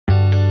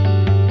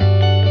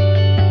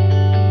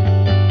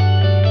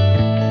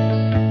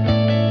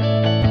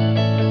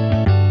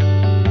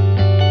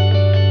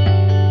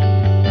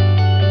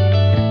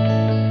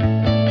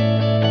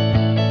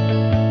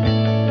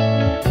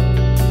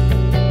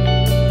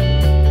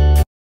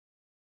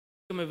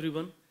Welcome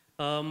everyone.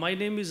 My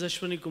name is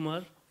Ashwani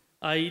Kumar.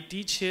 I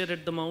teach here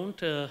at the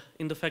Mount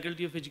in the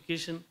Faculty of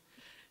Education,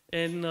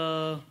 and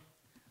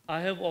I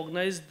have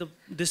organized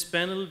this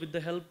panel with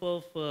the help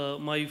of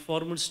my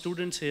former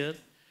students here.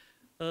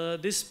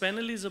 This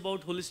panel is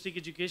about holistic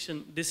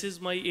education. This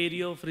is my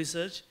area of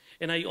research,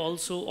 and I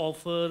also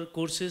offer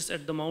courses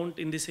at the Mount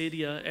in this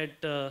area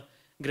at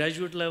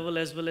graduate level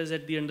as well as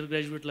at the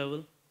undergraduate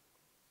level.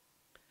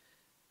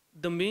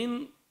 The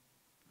main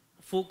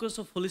focus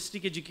of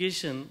holistic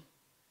education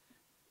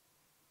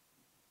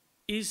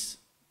is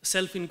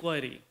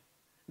self-inquiry.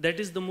 That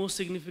is the most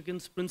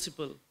significant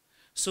principle.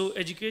 So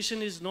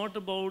education is not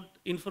about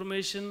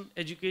information.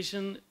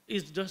 Education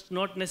is just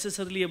not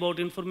necessarily about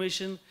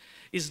information.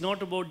 It's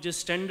not about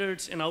just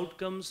standards and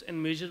outcomes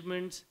and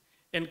measurements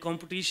and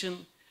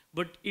competition,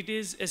 but it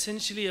is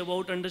essentially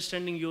about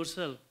understanding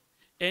yourself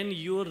and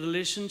your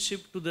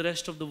relationship to the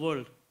rest of the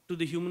world, to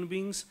the human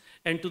beings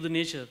and to the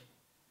nature.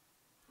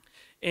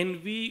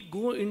 And we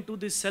go into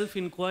this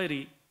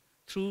self-inquiry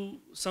through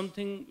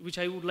something which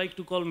I would like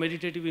to call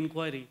meditative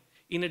inquiry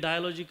in a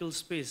dialogical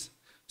space.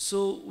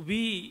 So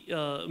we,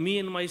 me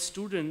and my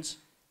students,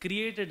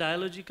 create a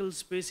dialogical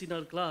space in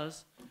our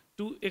class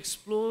to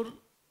explore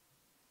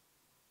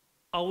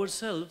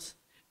ourselves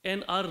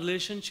and our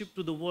relationship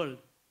to the world,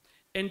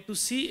 and to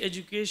see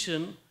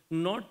education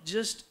not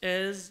just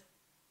as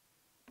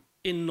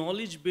a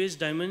knowledge-based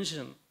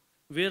dimension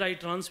where I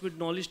transmit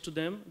knowledge to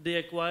them, they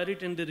acquire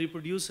it and they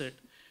reproduce it,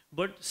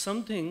 but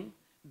something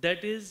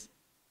that is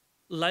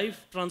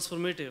life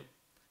transformative,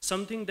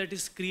 something that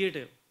is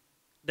creative,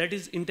 that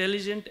is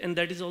intelligent, and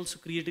that is also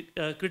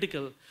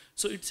critical.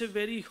 So it's a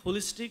very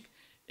holistic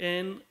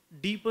and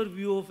deeper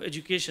view of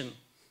education.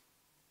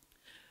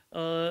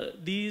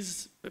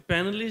 These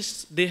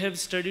panelists, they have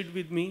studied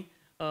with me.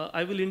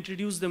 I will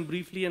introduce them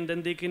briefly and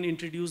then they can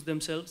introduce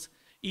themselves.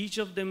 Each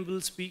of them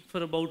will speak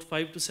for about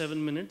 5 to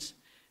 7 minutes,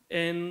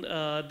 and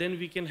then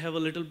we can have a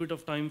little bit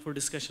of time for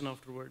discussion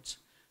afterwards.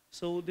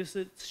 So this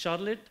is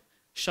Charlotte.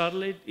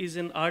 Charlotte is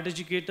an art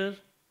educator.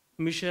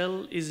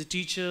 Michelle is a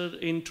teacher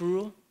in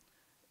Truro.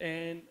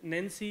 And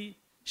Nancy,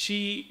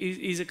 she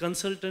is a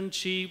consultant.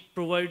 She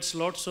provides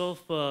lots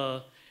of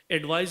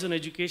advice on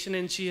education,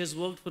 and she has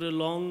worked for a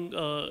long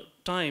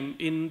time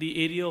in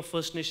the area of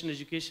First Nation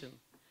education.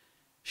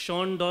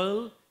 Shaun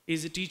Doyle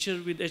is a teacher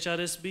with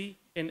HRSB,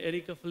 and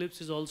Erica Phillips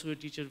is also a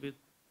teacher with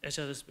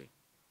HRSB.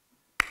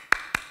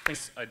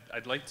 Thanks.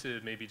 I'd like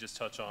to maybe just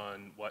touch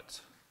on what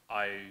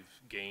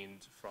I've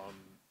gained from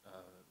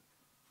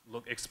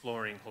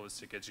exploring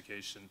holistic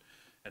education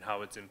and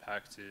how it's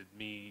impacted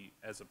me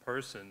as a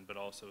person, but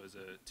also as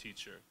a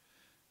teacher.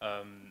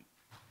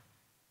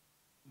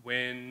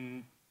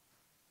 When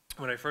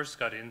I first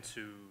got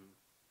into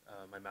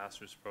my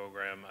master's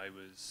program, I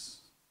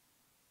was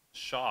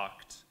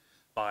shocked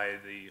by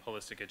the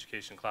holistic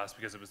education class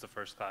because it was the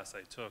first class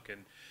I took,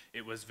 and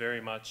it was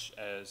very much,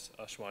 as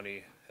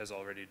Ashwani has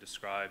already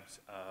described,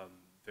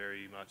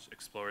 very much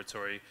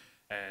exploratory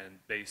and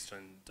based on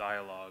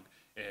dialogue.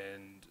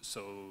 And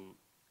so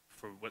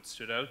for what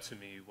stood out to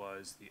me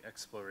was the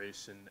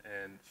exploration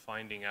and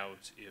finding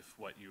out if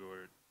what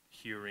you're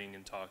hearing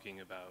and talking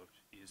about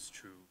is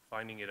true,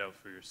 finding it out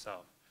for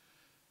yourself.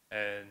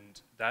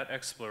 And that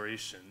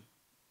exploration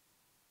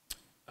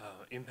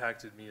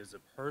impacted me as a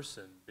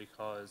person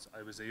because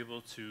I was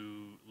able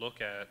to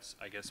look at,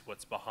 I guess,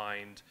 what's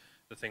behind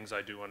the things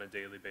I do on a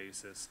daily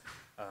basis,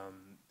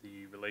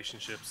 the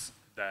relationships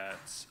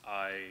that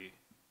I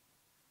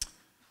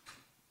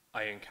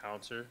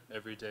encounter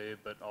every day,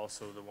 but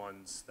also the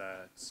ones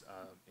that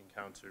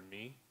encounter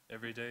me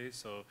every day.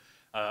 So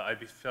I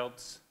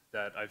felt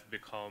that I've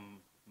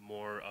become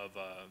more of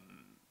a,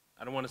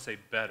 I don't want to say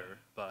better,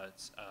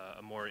 but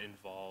a more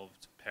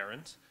involved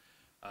parent.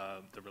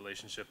 The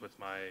relationship with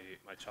my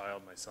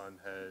child, my son,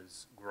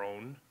 has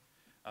grown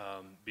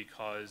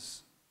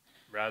because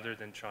rather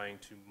than trying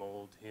to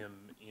mold him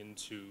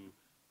into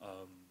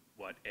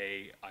what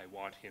A, I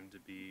want him to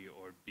be,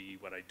 or B,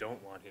 what I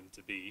don't want him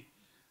to be,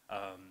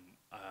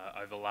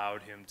 I've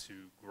allowed him to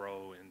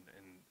grow, and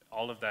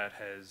all of that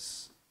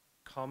has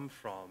come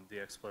from the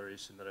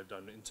exploration that I've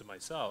done into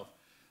myself.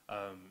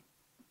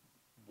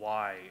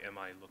 Why am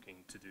I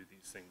looking to do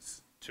these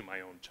things to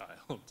my own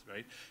child,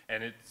 right?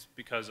 And it's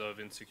because of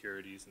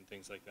insecurities and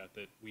things like that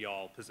that we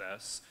all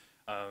possess.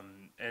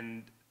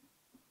 And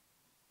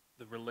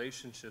the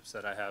relationships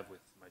that I have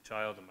with my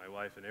child and my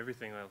wife and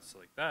everything else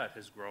like that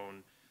has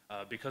grown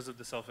because of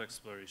the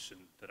self-exploration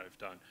that I've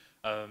done.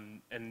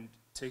 And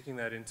taking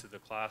that into the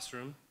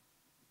classroom,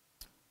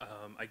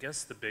 I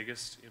guess the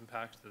biggest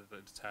impact that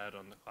it's had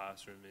on the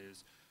classroom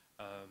is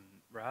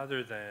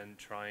rather than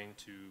trying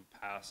to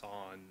pass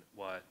on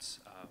what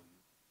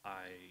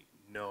I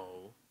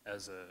know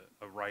as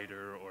a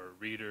writer or a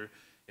reader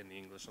in the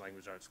English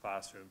language arts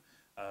classroom,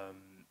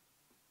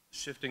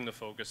 shifting the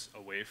focus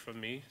away from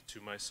me to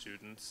my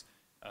students,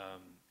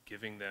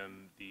 giving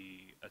them the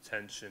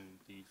attention,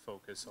 the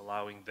focus,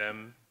 allowing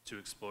them to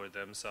explore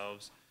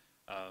themselves,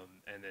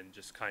 and then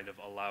just kind of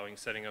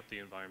setting up the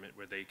environment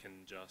where they can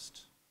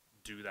just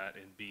do that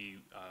and be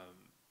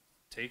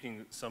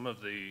taking some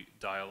of the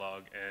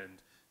dialogue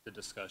and the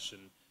discussion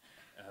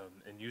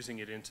and using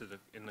it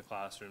in the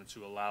classroom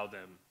to allow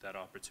them that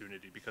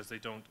opportunity, because they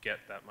don't get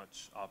that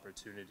much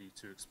opportunity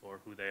to explore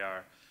who they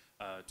are,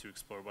 to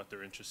explore what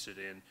they're interested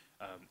in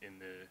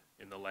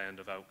the land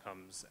of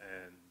outcomes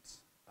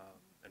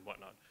and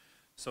whatnot.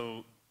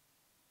 So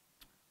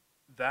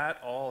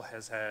that all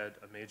has had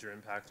a major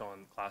impact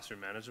on classroom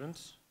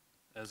management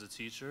as a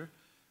teacher.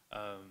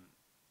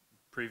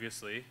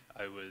 Previously,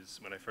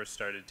 when I first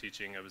started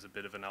teaching, I was a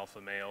bit of an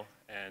alpha male,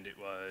 and it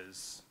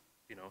was,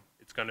 you know,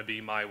 it's going to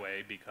be my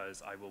way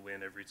because I will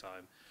win every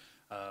time.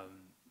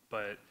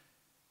 But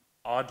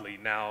oddly,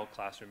 now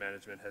classroom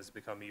management has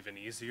become even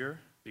easier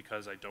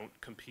because I don't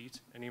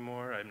compete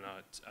anymore. I'm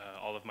not,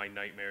 all of my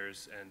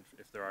nightmares, and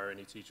if there are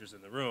any teachers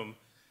in the room,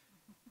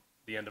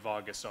 the end of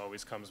August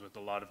always comes with a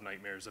lot of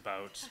nightmares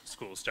about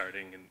school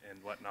starting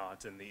and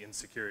whatnot, and the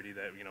insecurity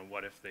that, you know,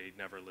 what if they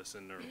never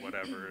listen or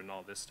whatever and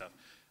all this stuff.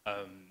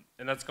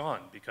 And that's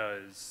gone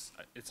because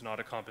it's not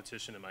a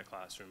competition in my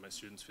classroom. My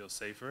students feel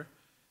safer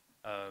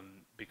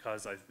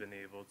because I've been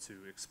able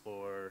to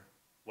explore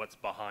what's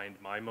behind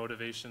my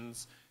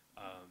motivations,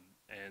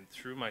 and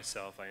through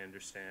myself I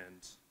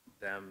understand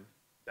them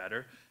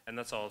better, and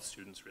that's all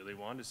students really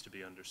want, is to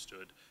be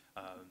understood.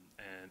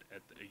 And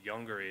at a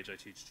younger age, I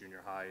teach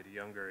junior high, at a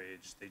younger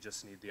age they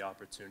just need the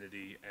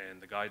opportunity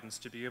and the guidance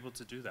to be able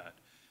to do that.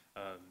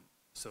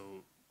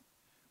 So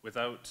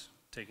without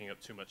taking up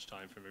too much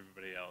time from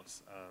everybody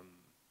else,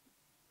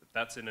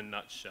 that's in a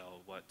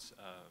nutshell what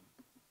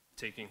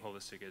taking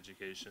holistic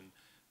education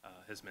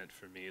has meant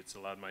for me. It's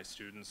allowed my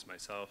students,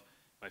 myself,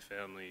 my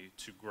family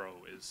to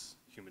grow as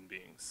human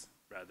beings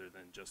rather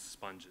than just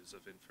sponges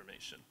of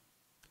information.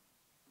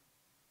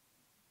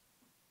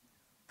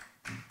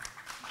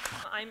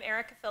 I'm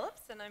Erica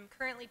Phillips, and I'm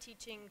currently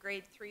teaching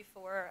grade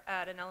 3-4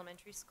 at an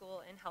elementary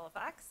school in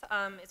Halifax.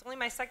 It's only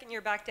my second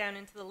year back down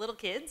into the little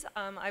kids.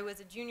 I was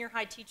a junior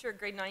high teacher, a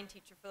grade 9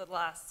 teacher for the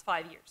last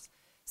 5 years.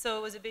 So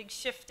it was a big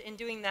shift in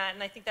doing that,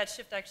 and I think that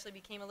shift actually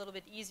became a little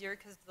bit easier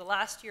because the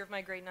last year of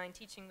my grade 9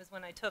 teaching was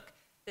when I took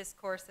this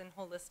course in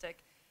holistic,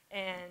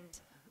 and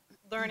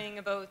learning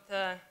about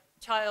the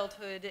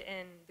childhood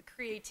and the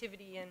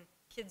creativity, and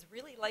kids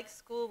really like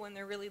school when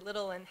they're really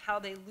little and how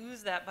they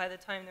lose that by the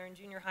time they're in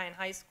junior high and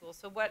high school.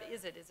 So what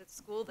is it? Is it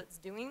school that's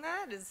doing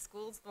that? Is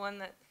school the one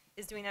that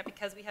is doing that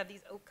because we have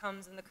these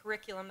outcomes and the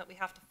curriculum that we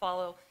have to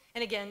follow?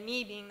 And again,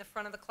 me being the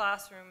front of the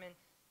classroom, and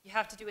you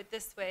have to do it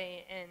this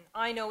way, and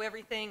I know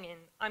everything, and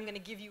I'm going to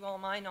give you all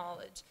my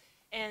knowledge.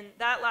 And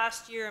that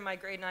last year in my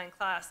grade 9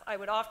 class, I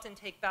would often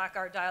take back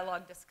our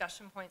dialogue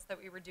discussion points that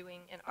we were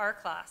doing in our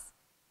class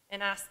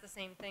and ask the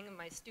same thing of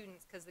my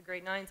students, because the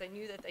grade 9s, I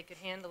knew that they could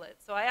handle it.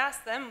 So I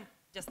asked them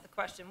just the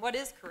question, what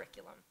is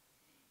curriculum?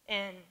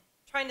 And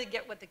trying to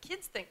get what the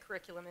kids think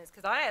curriculum is,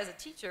 because I, as a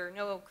teacher,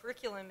 know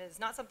curriculum is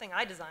not something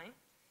I design.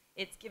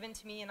 It's given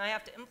to me and I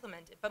have to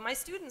implement it. But my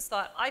students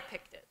thought I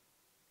picked it.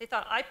 They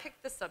thought I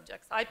picked the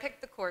subjects, I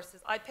picked the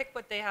courses, I picked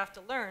what they have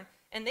to learn,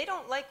 and they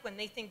don't like when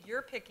they think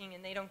you're picking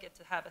and they don't get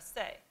to have a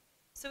say.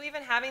 So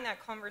even having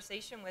that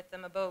conversation with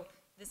them about,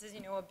 this is,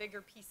 you know, a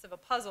bigger piece of a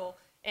puzzle,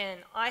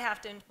 and I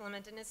have to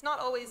implement it, and it's not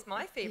always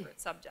my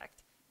favorite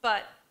subject,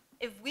 but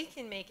if we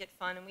can make it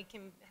fun and we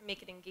can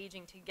make it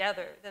engaging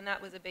together, then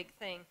that was a big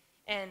thing.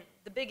 And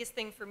the biggest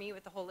thing for me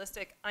with the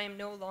holistic, I am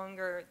no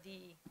longer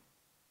the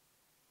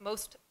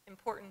most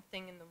important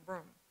thing in the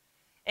room.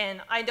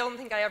 And I don't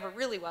think I ever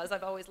really was.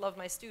 I've always loved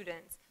my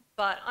students.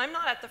 But I'm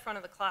not at the front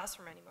of the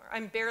classroom anymore.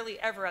 I'm barely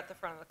ever at the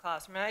front of the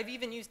classroom. And I've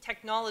even used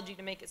technology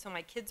to make it so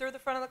my kids are the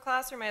front of the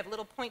classroom. I have a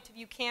little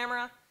point-of-view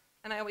camera,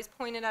 and I always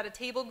point it at a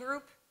table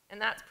group, and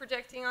that's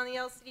projecting on the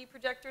LCD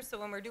projector. So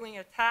when we're doing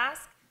a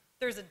task,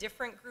 there's a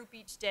different group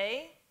each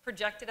day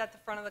projected at the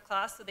front of the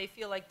class so they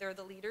feel like they're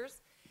the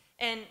leaders.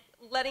 And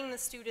letting the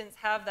students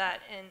have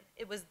that, and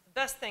it was the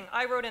best thing.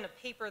 I wrote in a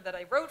paper that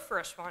I wrote for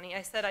Ashwani,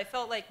 I said, I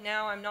felt like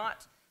now I'm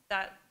not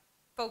that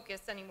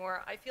focused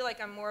anymore. I feel like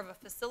I'm more of a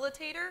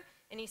facilitator.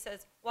 And he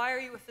says, why are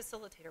you a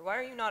facilitator? Why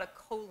are you not a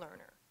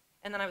co-learner?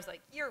 And then I was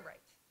like, you're right.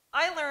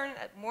 I learn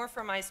more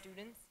from my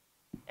students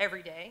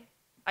every day,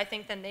 I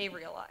think, than they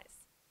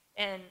realize.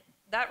 And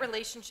that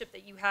relationship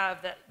that you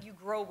have, that you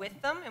grow with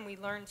them and we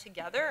learn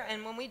together.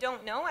 And when we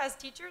don't know as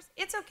teachers,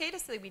 it's okay to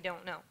say we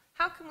don't know.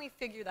 How can we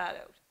figure that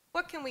out?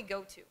 What can we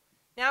go to?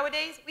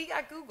 Nowadays, we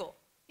got Google.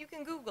 You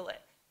can Google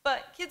it.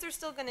 But kids are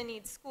still going to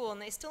need school,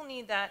 and they still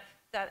need that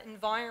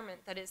environment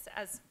that is,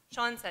 as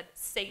Shaun said,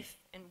 safe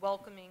and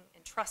welcoming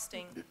and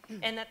trusting,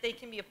 and that they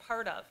can be a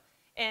part of.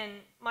 And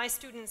my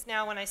students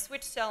now, when I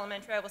switched to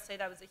elementary, I will say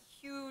that was a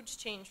huge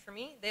change for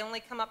me. They only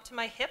come up to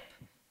my hip.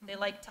 They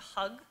like to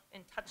hug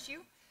and touch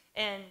you,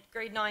 and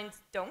grade 9s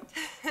don't.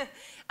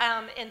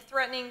 And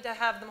threatening to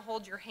have them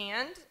hold your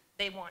hand,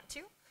 they want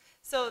to.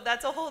 So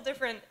that's a whole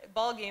different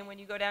ballgame when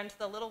you go down to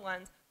the little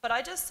ones. But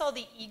I just saw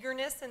the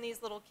eagerness in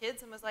these little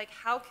kids and was like,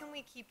 how can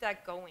we keep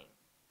that going?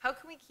 How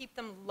can we keep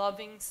them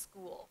loving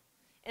school?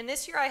 And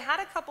this year I had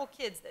a couple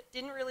kids that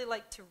didn't really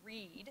like to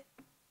read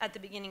at the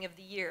beginning of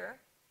the year.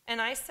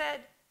 And I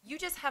said, you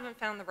just haven't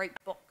found the right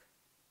book.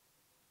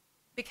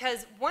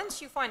 Because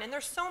once you find, and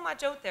there's so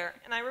much out there,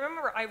 and I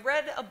remember I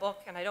read a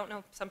book, and I don't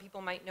know, some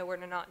people might know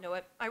it or not know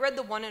it. I read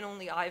The One and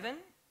Only Ivan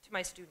to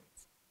my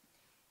students.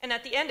 And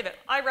at the end of it,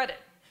 I read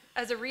it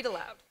as a read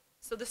aloud.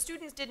 So the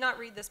students did not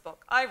read this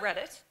book. I read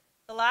it.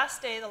 The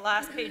last day, the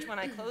last page when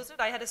I closed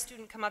it, I had a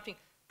student come up to me,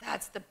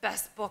 "That's the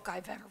best book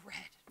I've ever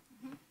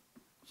read."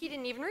 He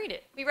didn't even read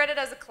it. We read it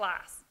as a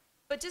class.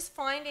 But just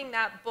finding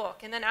that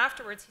book, and then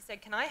afterwards he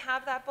said, "Can I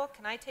have that book?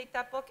 Can I take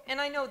that book?"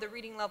 And I know the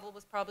reading level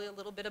was probably a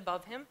little bit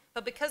above him,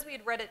 but because we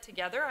had read it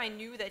together, I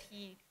knew that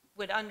he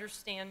would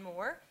understand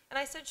more. And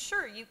I said,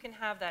 "Sure, you can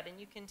have that, and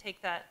you can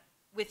take that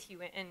with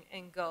you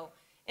and go."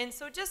 And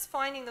so just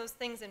finding those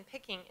things and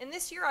picking. And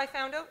this year I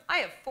found out I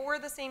have 4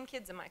 of the same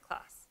kids in my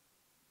class.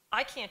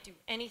 I can't do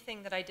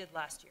anything that I did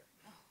last year.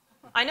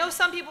 I know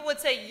some people would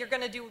say, "You're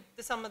going to do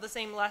some of the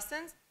same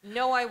lessons."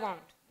 No, I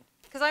won't.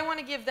 Because I want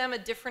to give them a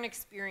different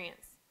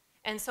experience.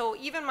 And so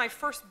even my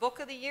first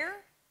book of the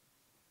year,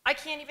 I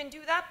can't even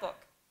do that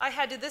book.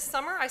 This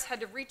summer, I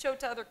had to reach out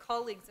to other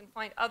colleagues and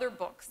find other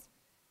books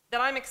that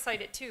I'm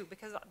excited too,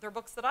 because they're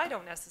books that I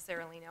don't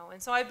necessarily know.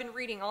 And so I've been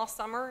reading all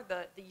summer,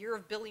 the Year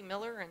of Billy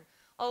Miller and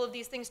all of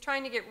these things,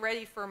 trying to get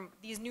ready for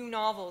these new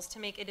novels to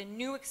make it a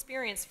new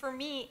experience for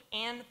me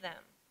and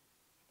them.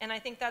 And I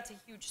think that's a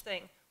huge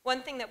thing.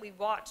 One thing that we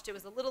watched, it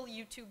was a little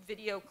YouTube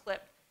video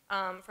clip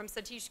from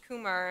Satish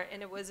Kumar,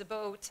 and it was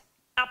about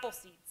apple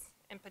seeds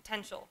and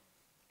potential.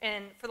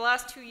 And for the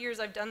last 2 years,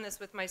 I've done this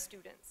with my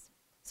students.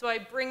 So I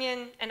bring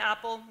in an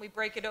apple, we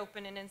break it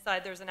open, and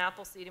inside there's an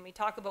apple seed, and we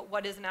talk about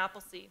what is an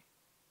apple seed.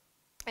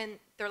 And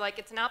they're like,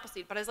 "It's an apple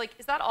seed." But I was like,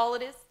 "Is that all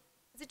it is?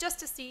 Is it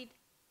just a seed?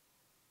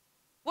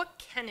 What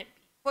can it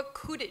be? What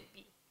could it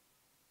be?"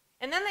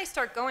 And then they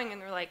start going, and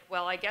they're like,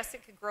 "Well, I guess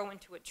it could grow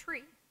into a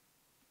tree."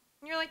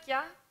 And you're like,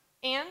 "Yeah,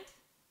 and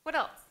what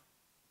else?"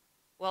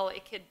 "Well,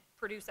 it could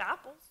produce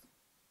apples."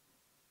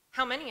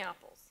 "How many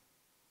apples?"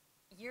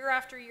 Year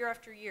after year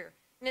after year.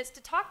 And it's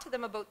to talk to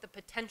them about the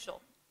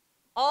potential.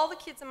 All the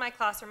kids in my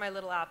class are my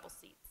little apple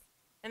seeds.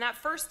 And that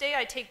first day,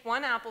 I take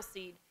one apple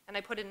seed, and I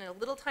put it in a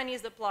little tiny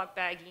Ziploc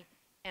baggie,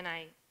 and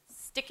I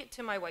stick it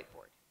to my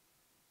whiteboard.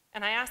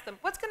 And I ask them,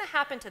 "What's going to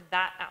happen to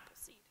that apple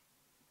seed?"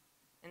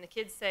 And the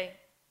kids say,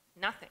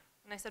 "Nothing."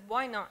 And I said,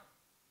 "Why not?"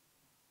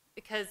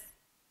 "Because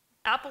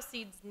apple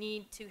seeds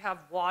need to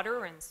have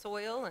water and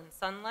soil and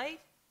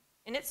sunlight,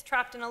 and it's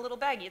trapped in a little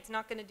baggie. It's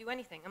not going to do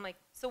anything." I'm like,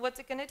 "So what's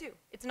it going to do?"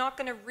 "It's not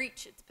going to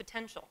reach its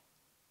potential."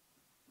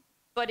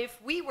 But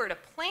if we were to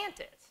plant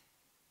it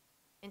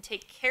and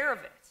take care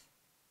of it,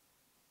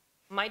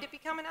 might it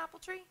become an apple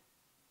tree?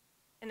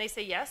 And they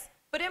say yes,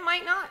 but it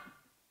might not.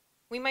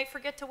 We might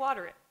forget to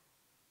water it.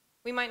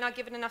 We might not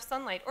give it enough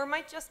sunlight, or it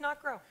might just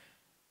not grow.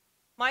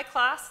 My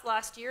class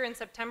last year in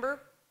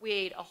September, we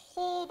ate a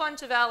whole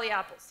bunch of valley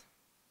apples.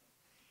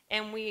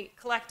 And we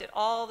collected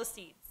all the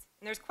seeds.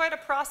 And there's quite a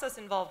process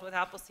involved with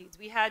apple seeds.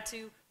 We had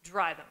to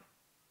dry them.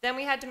 Then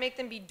we had to make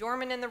them be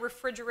dormant in the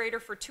refrigerator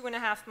for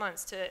 2.5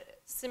 months to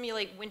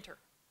simulate winter.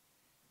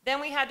 Then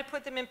we had to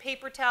put them in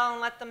paper towel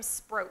and let them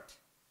sprout.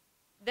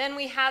 Then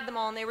we had them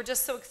all, and they were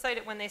just so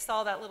excited when they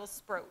saw that little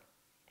sprout.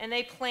 And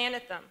they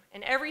planted them.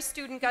 And every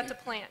student got to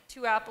plant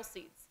 2 apple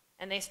seeds,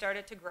 and they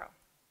started to grow.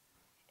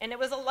 And it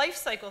was a life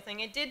cycle thing.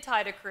 It did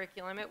tie to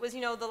curriculum. It was,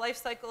 the life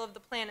cycle of the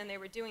plant, and they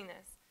were doing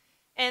this.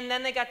 And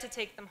then they got to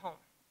take them home.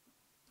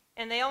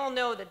 And they all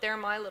know that they're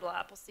my little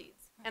apple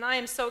seeds. And I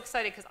am so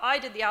excited because I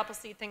did the apple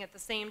seed thing at the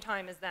same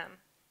time as them.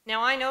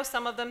 Now I know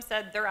some of them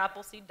said their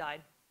apple seed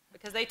died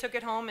because they took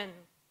it home and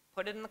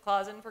put it in the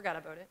closet and forgot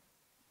about it.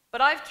 But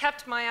I've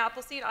kept my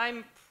apple seed.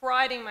 I'm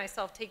priding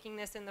myself taking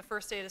this in the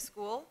first day of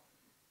school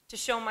to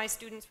show my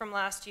students from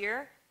last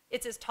year.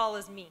 It's as tall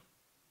as me.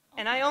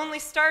 And I only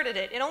started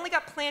it. It only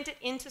got planted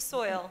into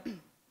soil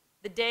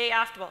the day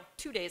after, well,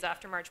 2 days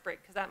after March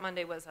break, because that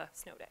Monday was a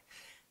snow day.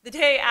 The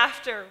day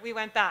after we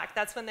went back,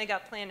 that's when they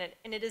got planted,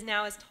 and it is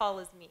now as tall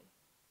as me.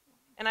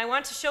 And I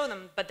want to show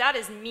them, but that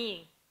is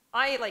me.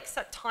 I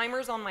set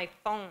timers on my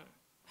phone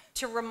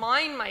to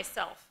remind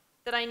myself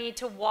that I need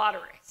to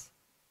water it,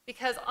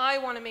 because I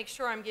want to make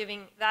sure I'm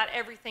giving that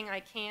everything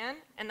I can,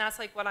 and that's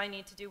what I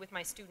need to do with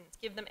my students.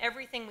 Give them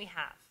everything we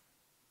have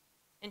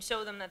and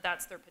show them that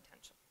that's their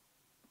potential.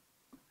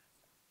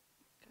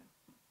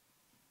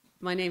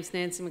 My name's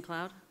Nancy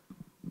Macleod.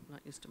 I'm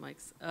not used to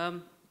mics.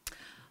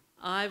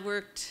 I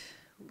worked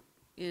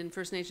in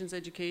First Nations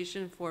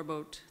education for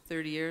about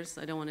 30 years.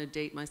 I don't want to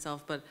date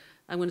myself, but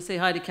I'm going to say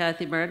hi to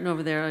Kathy Martin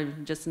over there. I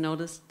just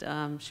noticed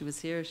she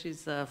was here.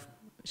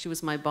 She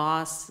was my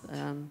boss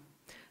in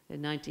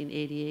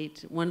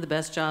 1988. One of the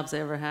best jobs I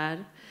ever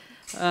had.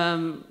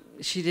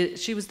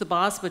 She was the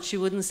boss, but she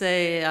wouldn't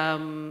say,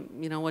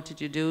 what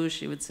did you do?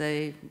 She would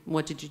say,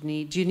 what did you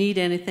need? Do you need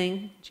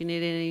anything? Do you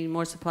need any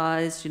more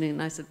supplies?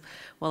 And I said,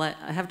 well,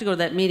 I have to go to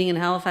that meeting in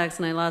Halifax,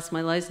 and I lost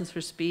my license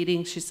for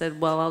speeding. She said,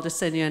 well, I'll just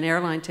send you an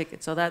airline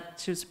ticket. So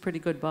she was a pretty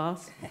good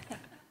boss.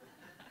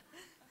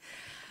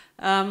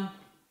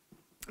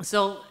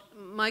 So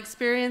My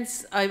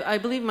experience, I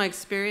believe my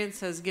experience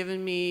has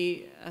given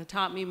me,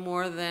 taught me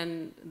more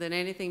than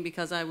anything,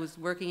 because I was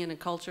working in a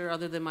culture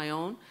other than my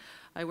own.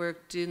 I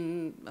worked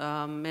in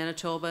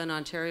Manitoba and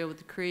Ontario with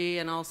the Cree,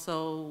 and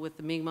also with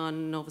the Mi'kmaq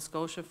in Nova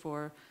Scotia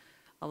for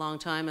a long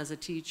time as a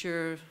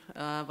teacher,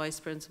 vice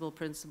principal,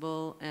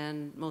 principal,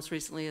 and most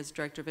recently as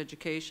director of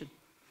education.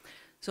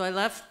 So I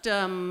left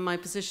my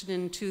position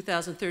in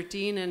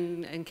 2013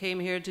 and came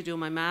here to do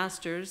my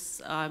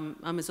master's.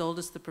 I'm as old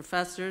as the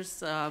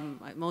professors.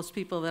 Most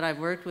people that I've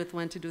worked with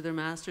went to do their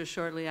master's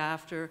shortly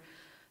after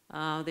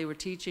they were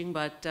teaching,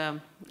 but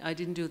I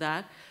didn't do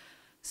that.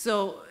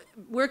 So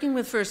working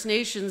with First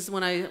Nations,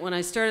 when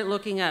I started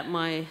looking at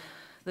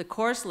the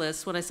course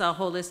list, when I saw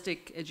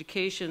holistic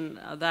education,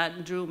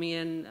 that drew me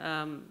in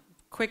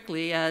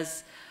quickly,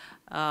 as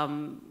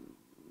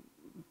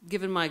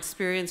given my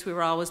experience, we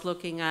were always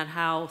looking at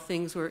how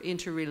things were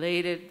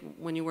interrelated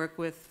when you work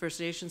with First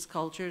Nations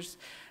cultures,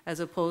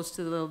 as opposed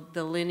to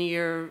the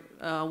linear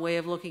way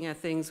of looking at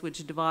things,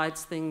 which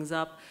divides things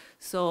up.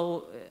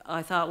 So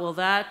I thought, well,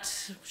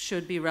 that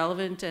should be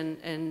relevant,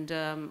 and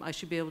I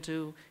should be able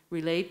to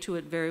relate to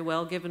it very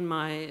well, given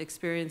my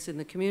experience in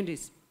the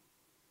communities.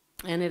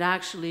 And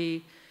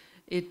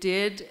it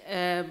did.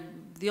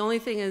 The only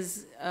thing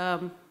is,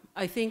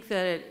 I think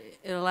that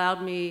it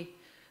allowed me,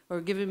 or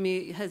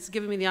has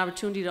given me the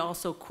opportunity to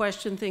also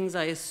question things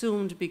I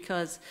assumed,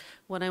 because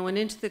when I went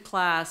into the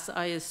class,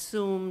 I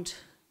assumed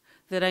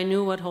that I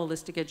knew what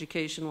holistic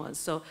education was.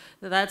 So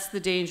that's the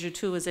danger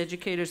too, as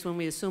educators, when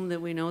we assume that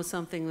we know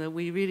something, that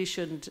we really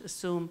shouldn't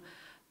assume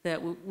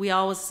that we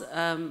always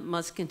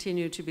must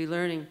continue to be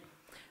learning.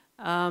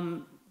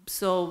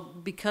 So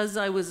because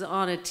I was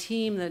on a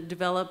team that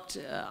developed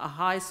a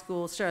high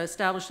school,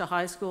 established a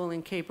high school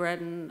in Cape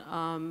Breton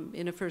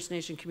in a First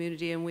Nation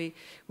community, and we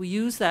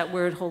used that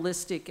word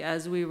holistic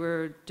as we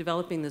were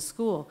developing the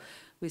school.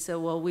 We said,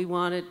 well, we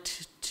want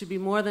it to be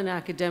more than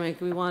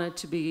academic. We want it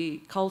to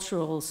be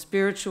cultural,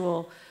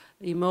 spiritual,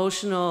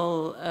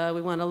 emotional.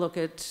 We want to look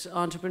at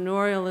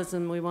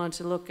entrepreneurialism. We want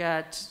to look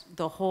at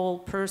the whole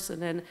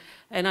person.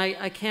 And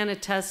I can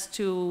attest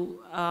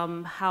to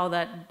how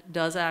that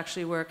does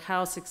actually work,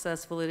 how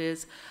successful it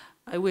is.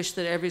 I wish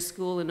that every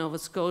school in Nova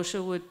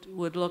Scotia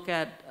would look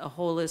at a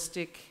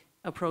holistic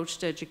approach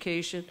to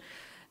education.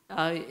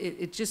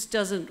 It just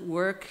doesn't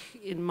work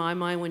in my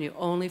mind when you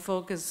only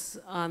focus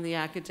on the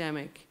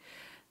academic.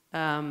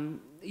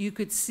 You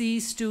could see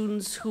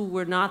students who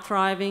were not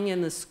thriving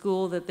in the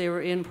school that they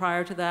were in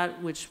prior to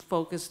that, which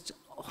focused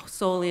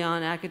solely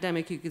on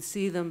academic. You could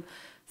see them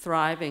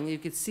thriving. You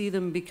could see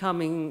them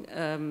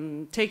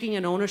becoming, taking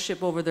an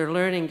ownership over their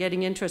learning,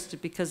 getting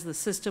interested, because the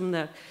system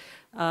that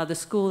the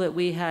school that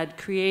we had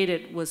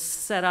created was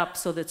set up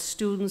so that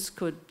students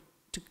could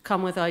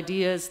come with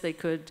ideas.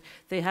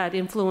 They had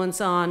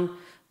influence on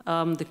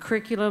the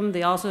curriculum.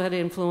 They also had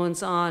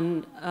influence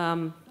on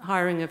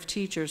hiring of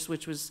teachers,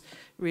 which was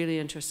really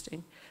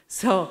interesting.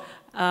 So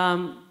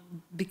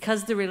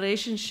because the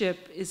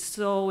relationship is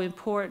so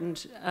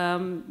important,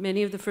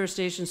 many of the First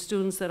Nation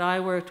students that I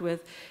worked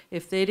with,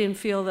 if they didn't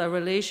feel the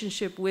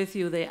relationship with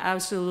you, they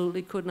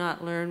absolutely could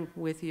not learn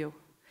with you.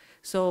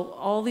 So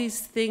all these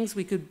things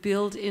we could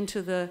build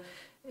into the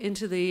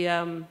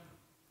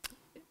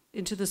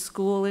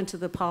school, into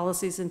the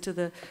policies,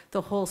 into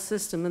the whole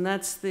system. And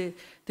that's the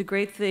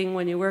great thing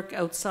when you work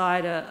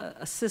outside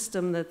a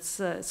system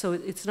that's, so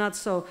it's not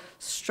so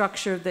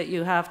structured that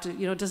you have to,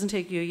 it doesn't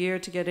take you a year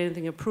to get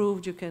anything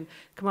approved. You can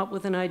come up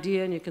with an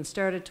idea and you can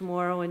start it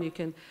tomorrow, and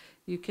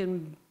you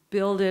can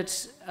build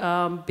it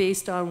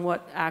based on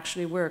what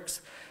actually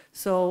works.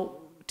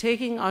 So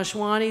taking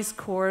Ashwani's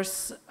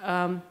course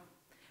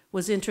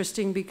was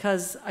interesting,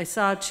 because I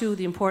saw too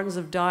the importance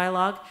of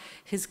dialogue.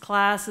 His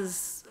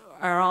classes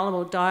are all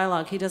about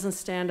dialogue. He doesn't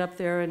stand up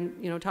there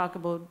and talk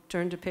about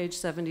turn to page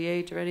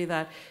 78 or any of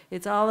that.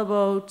 It's all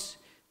about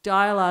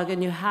dialogue,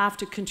 and you have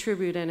to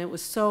contribute, and it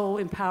was so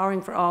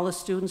empowering for all the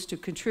students to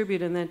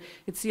contribute. And then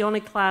it's the only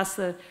class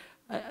that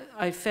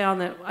I found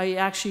that I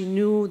actually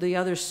knew the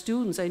other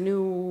students. I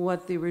knew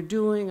what they were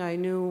doing. I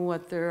knew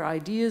what their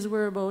ideas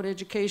were about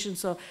education.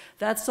 So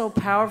that's so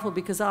powerful,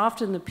 because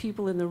often the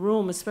people in the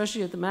room,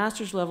 especially at the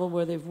master's level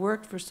where they've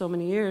worked for so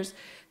many years,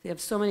 they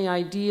have so many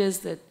ideas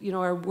that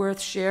are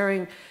worth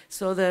sharing.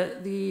 So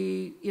that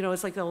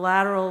it's like the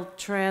lateral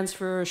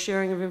transfer,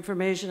 sharing of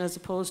information, as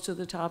opposed to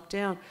the top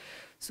down.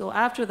 So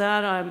after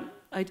that,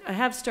 I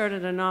have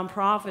started a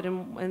nonprofit,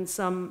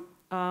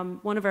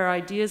 and one of our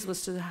ideas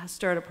was to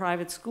start a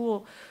private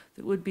school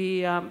that would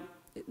be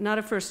not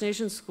a First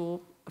Nation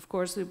school, of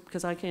course,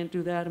 because I can't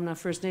do that. I'm not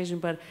First Nation,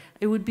 but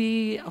it would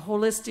be a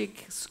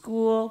holistic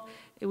school.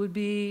 It would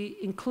be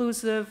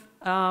inclusive.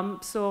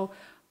 So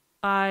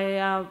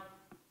I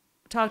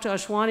talked to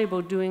Ashwani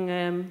about doing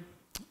an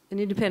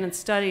independent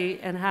study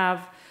and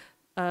have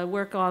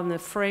work on the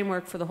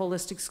framework for the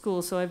holistic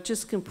school. So I've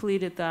just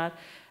completed that.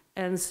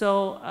 And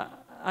so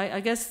I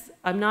guess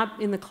I'm not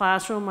in the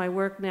classroom. I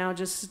work now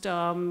just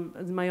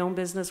in my own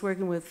business,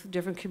 working with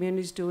different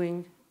communities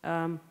doing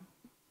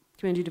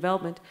community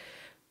development.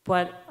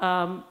 But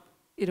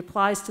it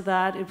applies to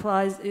that.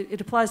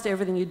 It applies to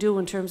everything you do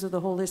in terms of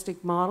the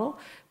holistic model.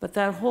 But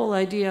that whole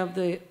idea of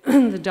the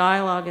the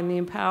dialogue and the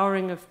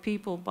empowering of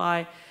people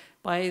by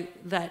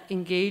that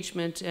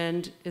engagement,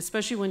 and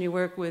especially when you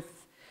work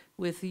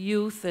with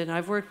youth, and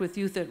I've worked with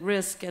youth at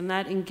risk, and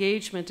that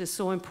engagement is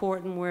so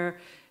important where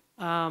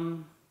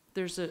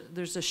there's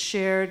a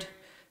shared,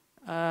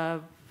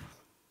 well,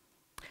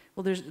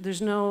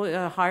 there's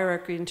no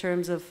hierarchy in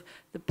terms of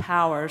the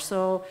power.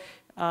 So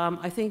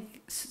I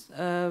think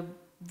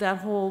that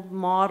whole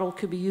model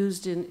could be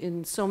used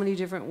in so many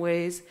different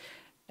ways,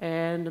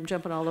 and I'm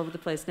jumping all over the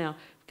place now,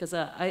 because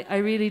I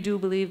really do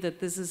believe that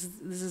this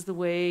is the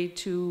way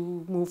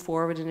to move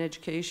forward in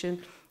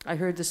education. I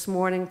heard this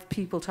morning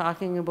people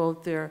talking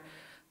about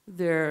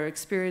their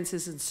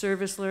experiences in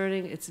service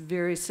learning. It's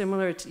very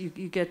similar. You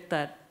get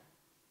that.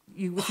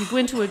 If you go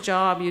into a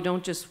job, you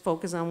don't just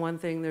focus on one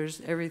thing.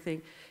 There's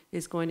everything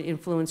is going to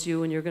influence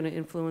you, and you're going to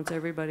influence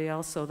everybody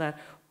else. So that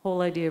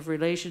whole idea of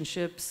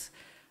relationships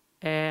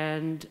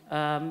and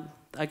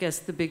I guess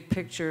the big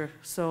picture.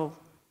 So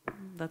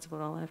that's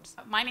about all I have to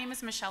say. My name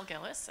is Michelle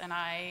Gillis, and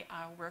I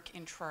work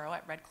in Truro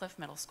at Redcliffe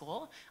Middle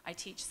School. I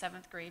teach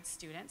 7th grade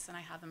students, and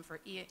I have them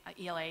for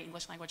ELA,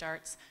 English Language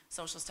Arts,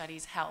 Social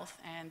Studies, Health,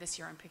 and this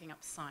year I'm picking up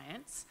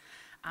Science.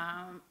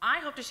 I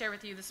hope to share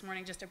with you this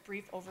morning just a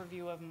brief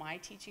overview of my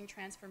teaching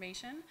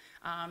transformation,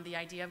 the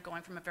idea of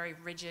going from a very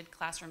rigid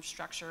classroom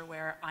structure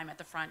where I'm at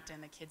the front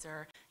and the kids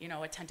are,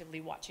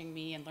 attentively watching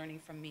me and learning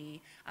from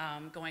me,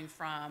 going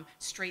from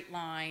straight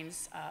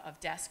lines of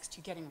desks to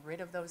getting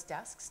rid of those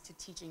desks to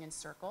teaching in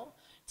circle,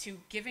 to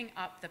giving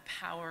up the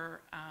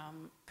power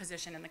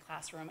position in the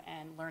classroom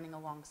and learning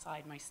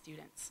alongside my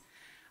students.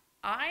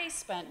 I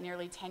spent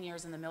nearly 10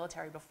 years in the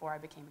military before I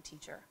became a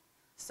teacher.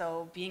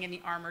 So being in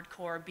the Armored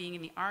Corps, being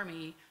in the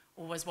Army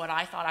was what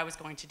I thought I was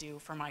going to do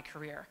for my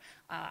career.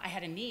 I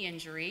had a knee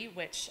injury,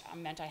 which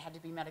meant I had to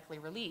be medically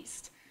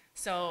released.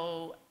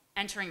 So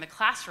entering the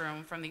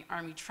classroom from the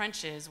Army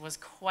trenches was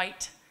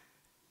quite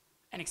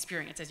an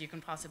experience, as you can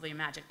possibly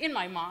imagine. In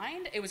my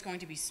mind, it was going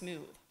to be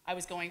smooth. I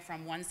was going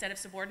from one set of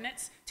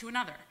subordinates to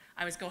another.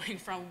 I was going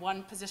from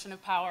one position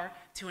of power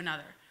to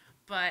another.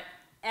 But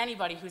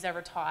anybody who's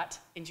ever taught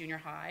in junior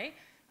high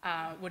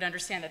would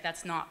understand that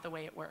that's not the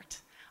way it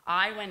worked.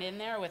 I went in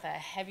there with a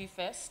heavy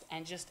fist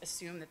and just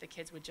assumed that the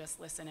kids would just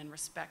listen and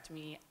respect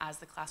me as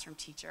the classroom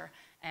teacher.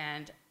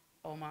 And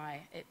oh my,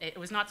 it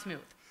was not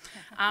smooth.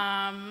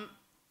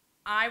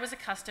 I was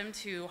accustomed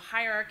to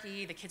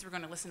hierarchy. The kids were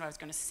going to listen to what I was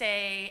going to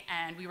say,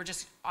 and we were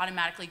just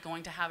automatically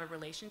going to have a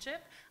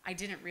relationship. I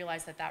didn't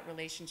realize that that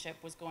relationship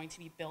was going to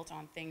be built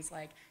on things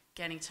like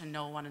getting to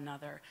know one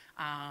another,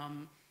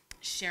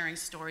 sharing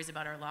stories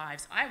about our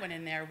lives. I went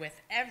in there with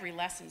every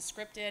lesson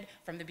scripted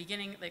from the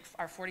beginning. Like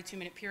our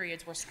 42-minute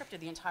periods were scripted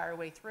the entire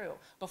way through.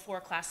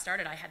 Before class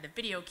started, I had the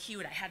video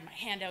queued, I had my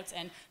handouts,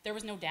 and there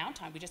was no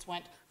downtime. We just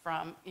went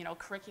from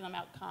curriculum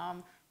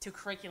outcome to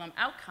curriculum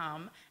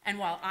outcome, and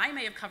while I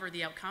may have covered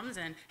the outcomes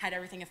and had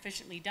everything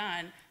efficiently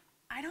done,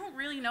 I don't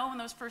really know in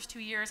those first 2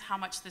 years how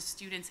much the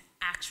students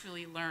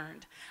actually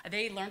learned.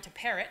 They learned to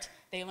parrot,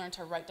 they learned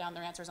to write down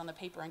their answers on the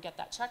paper and get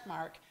that check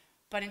mark.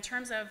 But in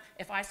terms of,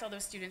 if I saw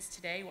those students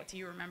today, what do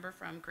you remember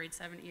from grade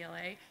 7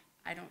 ELA?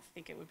 I don't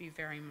think it would be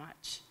very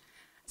much.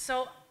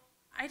 So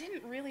I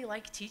didn't really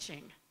like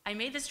teaching. I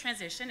made this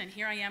transition, and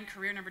here I am,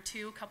 career number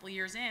 2, a couple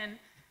years in,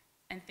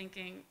 and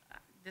thinking,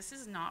 this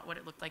is not what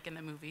it looked like in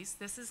the movies.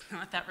 This is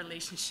not that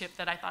relationship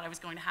that I thought I was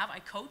going to have. I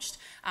coached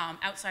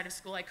outside of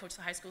school. I coached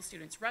the high school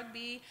students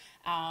rugby.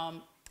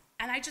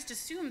 And I just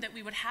assumed that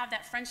we would have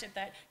that friendship,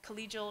 that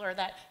collegial, or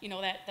that,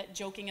 that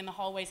joking in the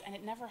hallways, and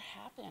it never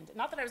happened.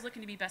 Not that I was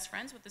looking to be best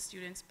friends with the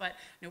students, but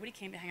nobody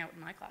came to hang out in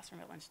my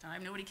classroom at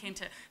lunchtime. Nobody came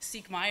to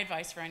seek my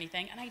advice for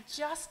anything, and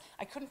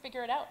I couldn't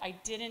figure it out. I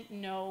didn't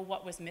know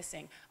what was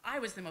missing. I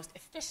was the most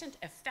efficient,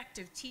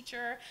 effective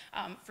teacher.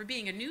 For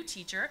being a new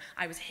teacher,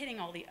 I was hitting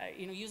all the,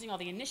 using all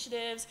the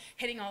initiatives,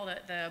 hitting all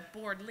the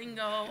board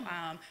lingo.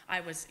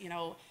 I was,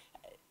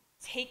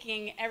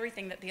 taking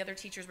everything that the other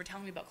teachers were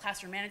telling me about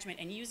classroom management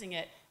and using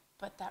it,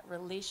 but that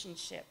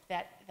relationship,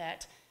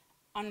 that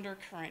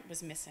undercurrent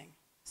was missing.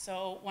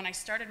 So when I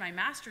started my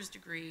master's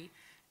degree,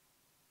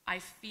 I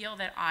feel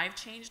that I've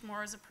changed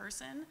more as a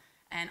person,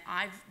 and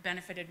I've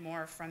benefited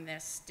more from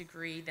this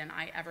degree than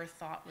I ever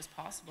thought was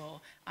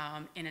possible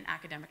in an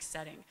academic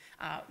setting.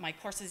 My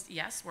courses,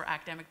 yes, were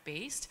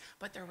academic-based,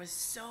 but there was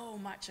so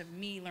much of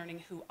me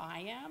learning who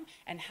I am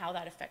and how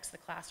that affects the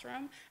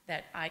classroom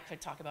that I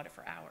could talk about it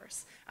for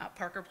hours.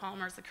 Parker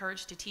Palmer's The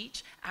Courage to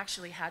Teach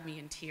actually had me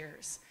in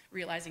tears,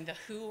 realizing the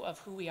who of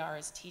who we are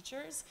as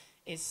teachers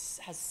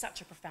has such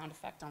a profound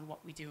effect on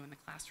what we do in the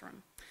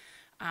classroom.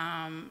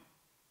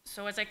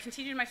 So as I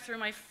continued through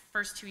my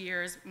first 2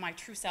 years, my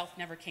true self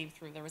never came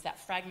through. There was that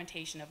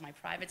fragmentation of my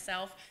private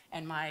self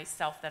and my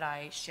self that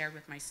I shared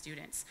with my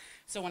students.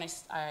 So when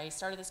I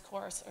started this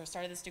course, or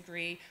started this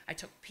degree, I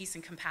took Peace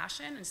and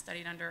Compassion and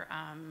studied under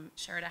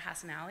Sharada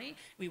Hassan Ali.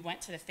 We went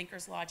to the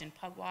Thinkers Lodge in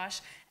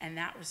Pugwash, and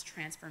that was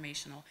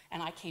transformational.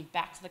 And I came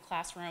back to the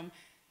classroom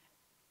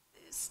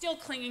still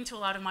clinging to a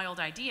lot of my old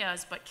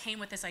ideas, but came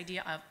with this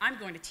idea of, I'm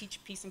going to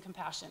teach peace and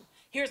compassion.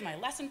 Here's my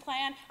lesson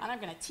plan, and I'm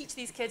going to teach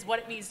these kids what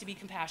it means to be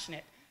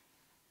compassionate.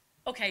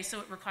 Okay, so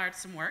it required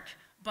some work,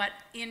 but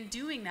in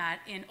doing that,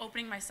 in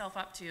opening myself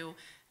up to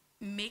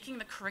making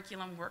the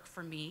curriculum work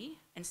for me,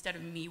 instead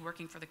of me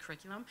working for the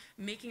curriculum,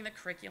 making the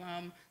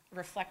curriculum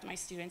reflect my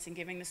students and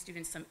giving the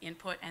students some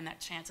input and that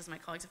chance, as my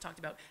colleagues have talked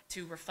about,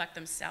 to reflect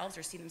themselves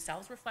or see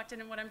themselves reflected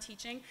in what I'm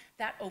teaching,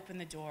 that opened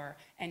the door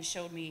and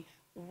showed me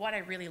what I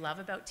really love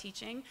about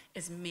teaching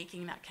is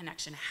making that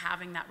connection,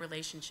 having that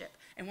relationship.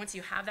 And once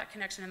you have that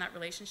connection and that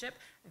relationship,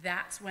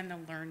 that's when the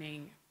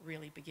learning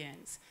really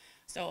begins.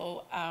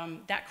 So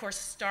that course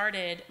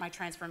started my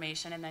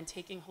transformation, and then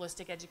taking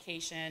holistic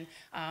education,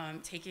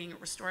 taking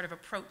restorative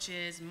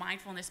approaches,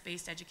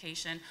 mindfulness-based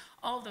education,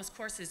 all of those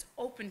courses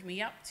opened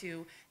me up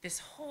to this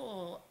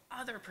whole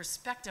other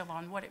perspective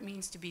on what it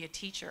means to be a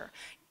teacher.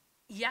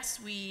 Yes,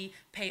 we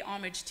pay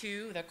homage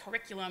to the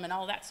curriculum and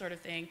all that sort of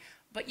thing,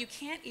 but you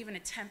can't even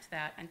attempt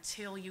that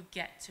until you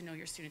get to know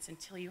your students,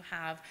 until you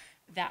have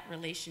that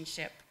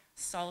relationship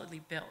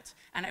solidly built.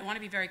 And I want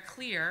to be very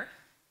clear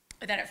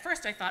that at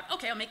first I thought,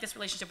 okay, I'll make this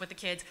relationship with the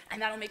kids,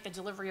 and that'll make the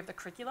delivery of the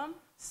curriculum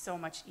so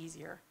much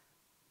easier.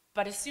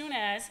 But as soon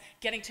as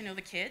getting to know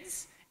the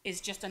kids is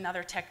just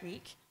another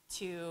technique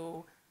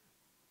to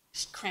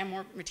cram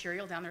more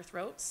material down their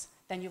throats,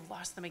 then you've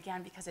lost them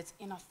again, because it's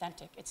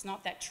inauthentic. It's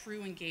not that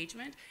true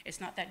engagement.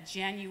 It's not that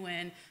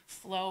genuine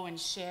flow and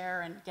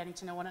share and getting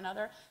to know one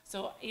another.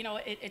 So, you know,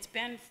 it's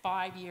been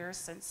 5 years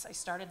since I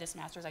started this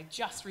master's. I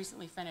just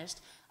recently finished.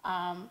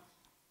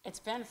 It's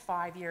been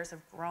 5 years of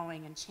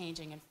growing and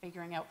changing and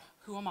figuring out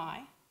who am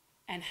I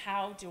and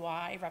how do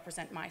I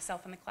represent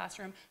myself in the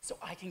classroom so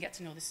I can get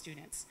to know the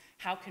students.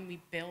 How can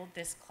we build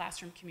this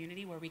classroom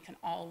community where we can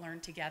all learn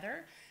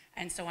together?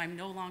 And so I'm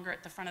no longer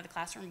at the front of the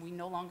classroom. We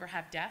no longer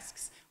have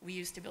desks. We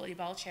use stability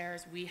ball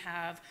chairs. We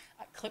have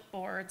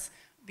clipboards,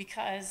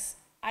 because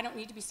I don't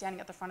need to be standing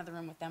at the front of the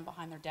room with them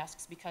behind their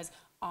desks, because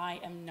I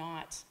am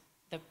not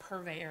the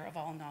purveyor of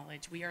all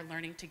knowledge. We are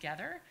learning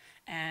together,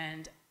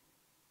 and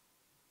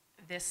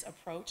this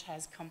approach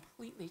has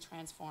completely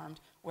transformed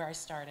where I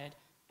started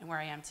and where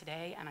I am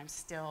today, and I'm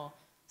still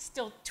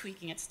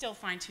tweaking it, still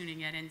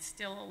fine-tuning it, and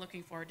still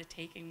looking forward to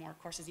taking more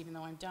courses, even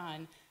though I'm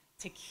done,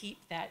 to keep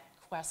that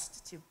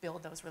quest to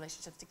build those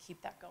relationships, to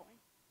keep that going.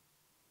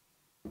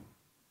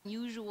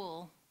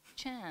 Unusual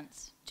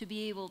chance to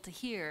be able to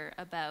hear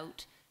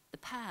about the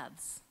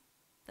paths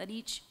that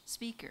each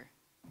speaker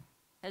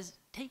has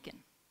taken.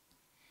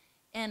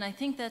 And I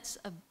think that's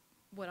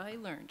what I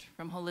learned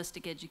from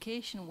holistic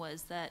education,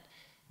 was that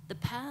the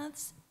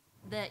paths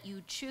that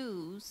you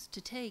choose to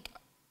take,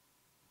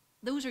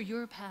 those are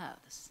your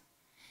paths.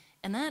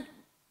 And that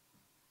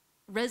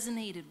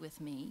resonated with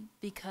me,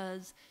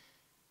 because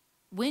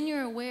when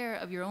you're aware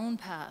of your own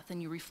path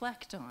and you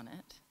reflect on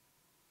it,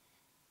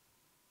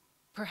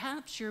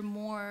 perhaps you're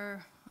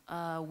more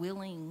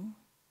willing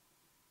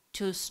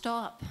to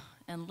stop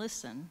and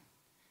listen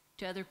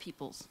to other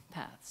people's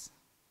paths.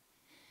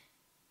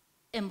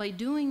 And by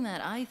doing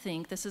that, I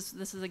think, this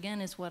is again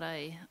is what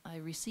I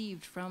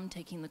received from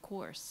taking the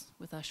course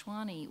with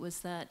Ashwani, was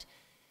that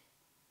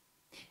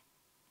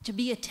to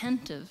be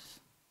attentive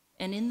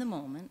and in the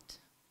moment,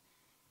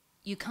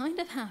 you kind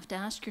of have to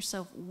ask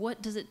yourself,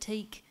 what does it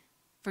take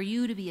for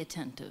you to be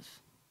attentive?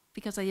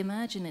 Because I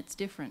imagine it's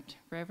different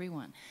for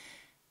everyone.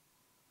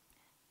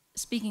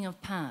 Speaking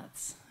of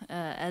paths,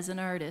 as an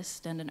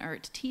artist and an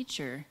art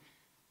teacher,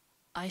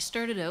 I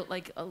started out,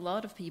 like a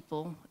lot of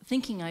people,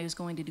 thinking I was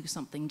going to do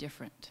something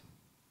different.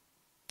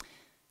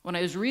 When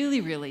I was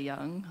really, really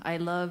young, I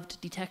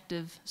loved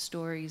detective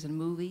stories and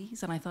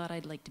movies, and I thought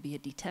I'd like to be a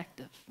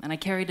detective. And I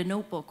carried a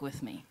notebook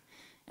with me,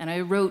 and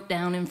I wrote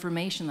down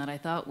information that I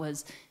thought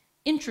was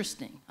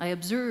interesting. I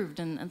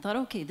observed and thought,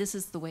 okay, this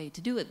is the way to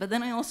do it. But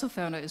then I also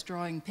found I was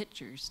drawing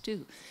pictures,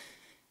 too.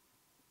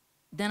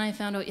 Then I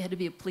found out you had to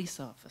be a police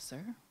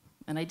officer,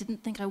 and I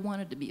didn't think I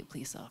wanted to be a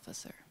police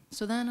officer.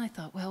 So then I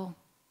thought, well,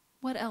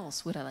 what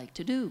else would I like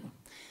to do?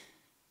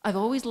 I've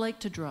always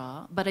liked to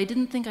draw, but I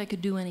didn't think I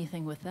could do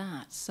anything with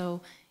that.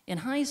 So in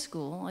high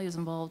school, I was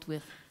involved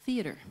with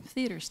theater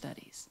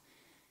studies.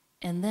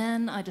 And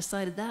then I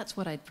decided that's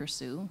what I'd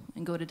pursue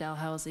and go to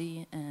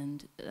Dalhousie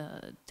and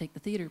take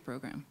the theater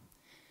program.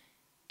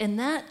 And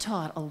that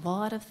taught a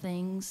lot of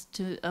things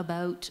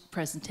about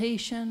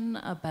presentation,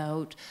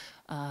 about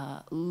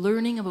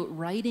learning about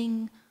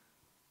writing,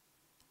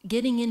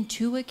 getting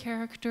into a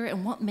character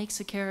and what makes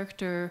a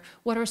character,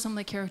 what are some of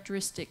the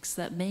characteristics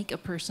that make a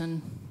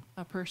person,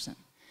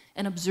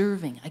 and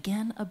observing,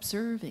 again,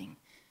 observing.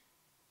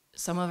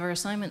 Some of our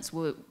assignments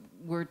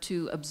were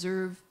to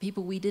observe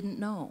people we didn't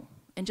know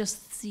and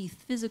just see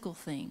physical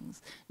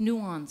things,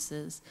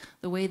 nuances,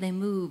 the way they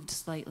moved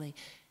slightly.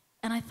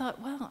 And I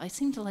thought, well, I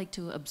seem to like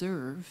to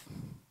observe,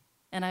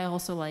 and I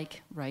also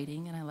like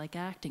writing and I like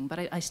acting,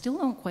 but I still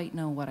don't quite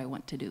know what I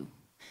want to do.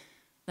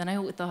 Then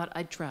I thought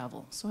I'd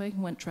travel, so I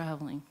went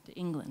traveling to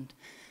England.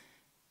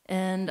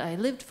 And I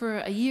lived for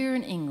a year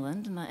in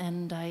England,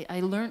 and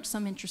I learned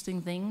some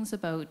interesting things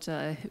about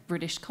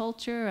British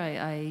culture.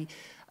 I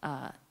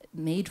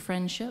made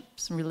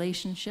friendships,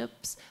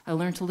 relationships. I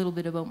learned a little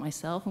bit about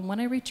myself. And when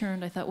I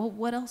returned, I thought, well,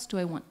 what else do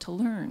I want to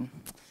learn?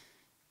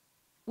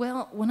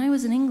 Well, when I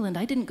was in England,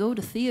 I didn't go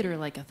to theater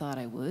like I thought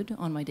I would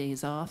on my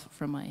days off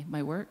from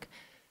my work.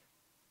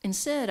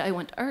 Instead, I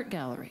went to art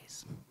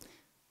galleries.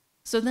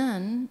 So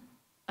then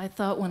I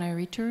thought when I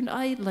returned,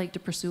 I'd like to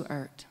pursue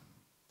art.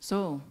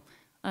 So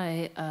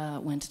I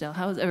went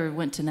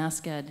to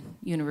Macleod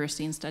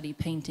University and studied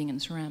painting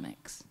and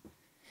ceramics.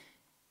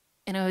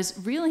 And I was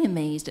really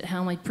amazed at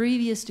how my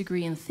previous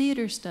degree in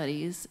theater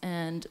studies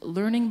and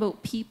learning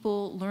about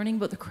people, learning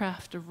about the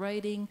craft of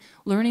writing,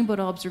 learning about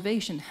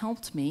observation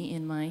helped me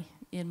in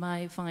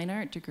my fine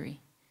art degree.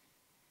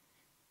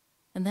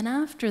 And then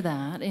after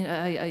that,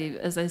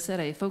 as I said,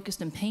 I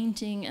focused in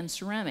painting and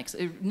ceramics.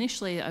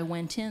 Initially, I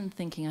went in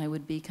thinking I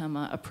would become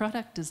a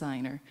product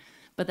designer,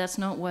 but that's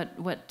not what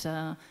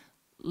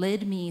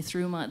led me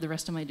through the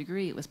rest of my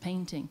degree. It was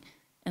painting.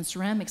 And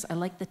ceramics, I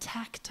liked the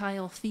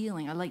tactile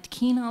feeling. I liked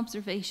keen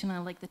observation. I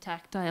liked the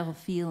tactile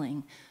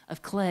feeling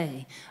of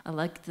clay. I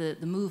liked the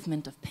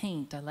movement of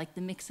paint. I liked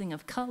the mixing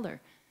of color.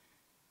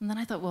 And then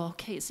I thought, well,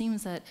 okay, it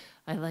seems that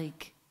I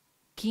like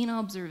keen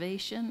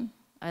observation.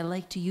 I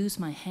like to use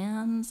my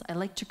hands. I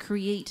like to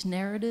create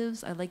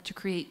narratives. I like to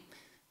create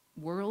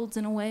worlds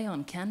in a way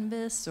on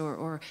canvas,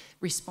 or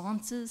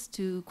responses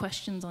to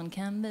questions on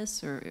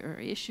canvas, or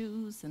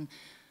issues. And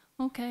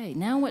okay,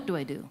 now what do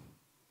I do?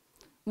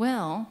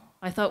 Well,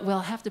 I thought, well,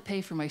 I have to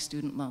pay for my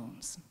student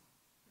loans.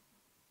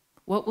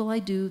 What will I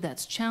do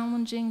that's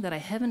challenging, that I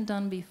haven't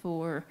done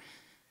before,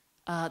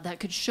 that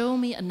could show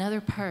me another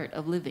part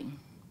of living?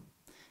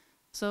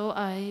 So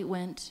I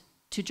went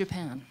to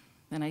Japan,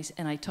 and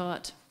I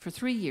taught for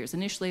 3 years.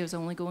 Initially, I was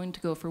only going to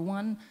go for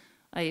 1.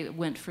 I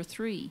went for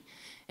 3.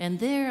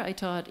 And there I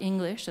taught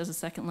English as a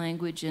second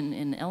language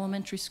in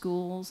elementary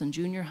schools and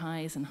junior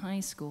highs and high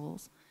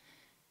schools.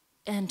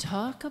 And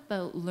talk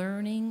about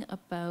learning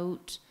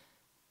about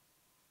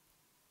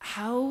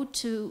how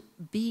to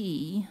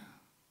be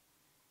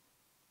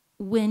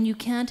when you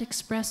can't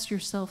express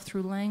yourself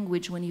through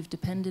language, when you've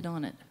depended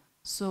on it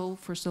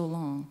for so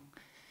long.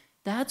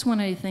 That's when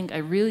I think I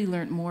really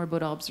learned more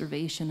about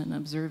observation and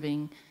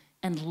observing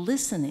and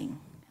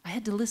listening. I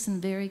had to listen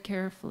very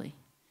carefully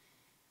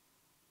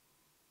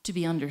to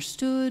be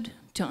understood,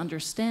 to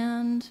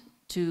understand,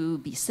 to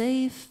be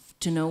safe,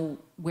 to know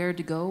where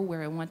to go,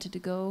 where I wanted to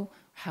go,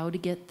 how to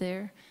get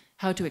there,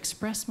 how to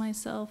express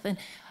myself. And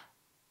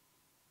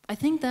I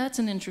think that's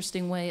an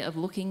interesting way of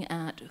looking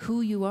at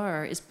who you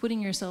are, is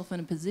putting yourself in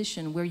a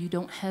position where you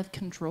don't have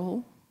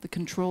control, the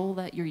control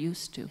that you're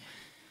used to.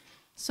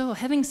 So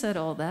having said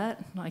all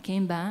that, I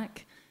came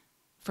back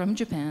from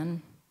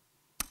Japan.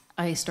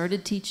 I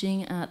started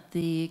teaching at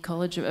the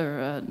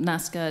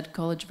Macleod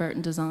College of Art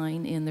and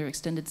Design in their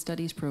extended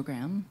studies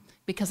program,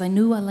 because I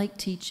knew I liked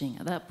teaching.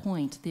 At that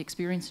point, the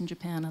experience in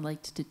Japan, I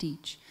liked to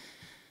teach.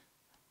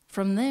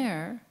 From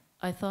there,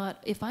 I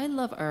thought, if I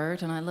love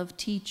art and I love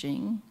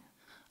teaching,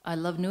 I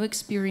love new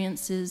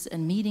experiences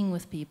and meeting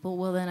with people,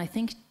 well then I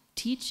think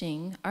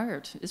teaching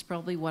art is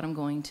probably what I'm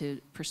going to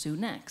pursue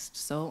next.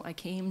 So I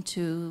came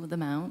to the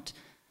Mount,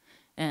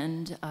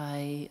 and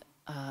I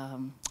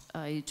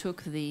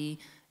took the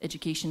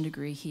education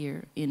degree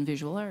here in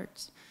visual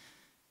arts.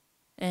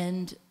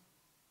 And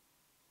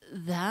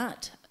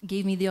that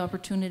gave me the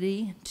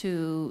opportunity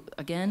to,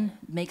 again,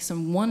 make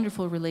some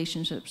wonderful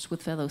relationships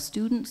with fellow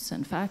students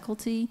and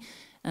faculty.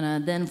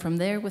 And then from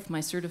there, with my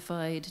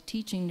certified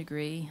teaching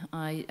degree,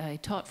 I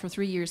taught for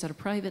 3 years at a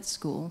private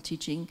school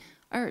teaching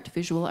art,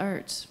 visual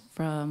arts,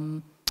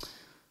 from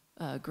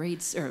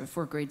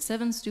for grade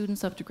 7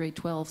 students up to grade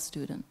 12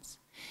 students.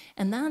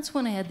 And that's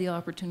when I had the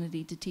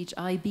opportunity to teach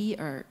IB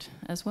art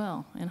as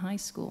well in high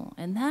school.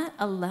 And that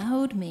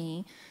allowed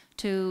me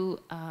to,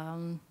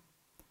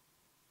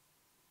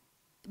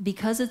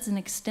 because it's an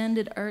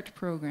extended art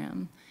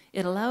program,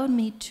 it allowed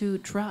me to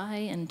try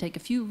and take a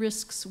few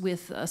risks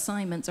with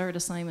assignments, art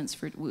assignments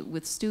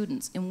with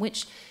students, in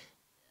which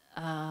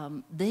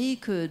they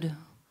could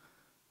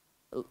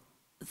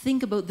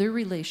think about their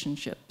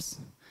relationships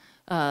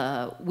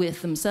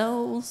with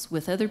themselves,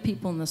 with other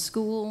people in the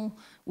school,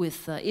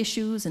 with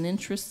issues and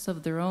interests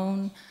of their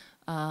own,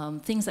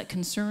 things that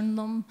concern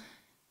them.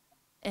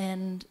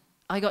 And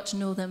I got to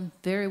know them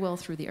very well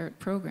through the art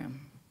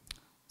program.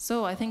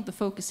 So I think the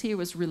focus here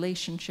was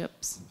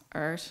relationships,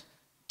 art,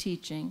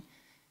 teaching.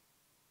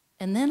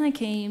 And then I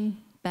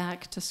came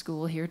back to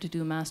school here to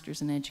do a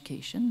master's in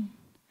education.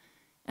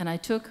 And I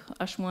took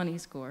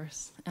Ashwani's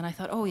course, and I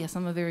thought, oh yes,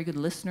 I'm a very good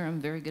listener, I'm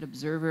a very good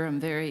observer, I'm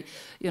very,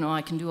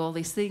 I can do all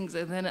these things.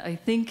 And then I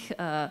think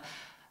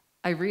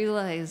I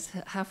realized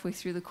halfway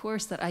through the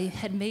course that I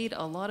had made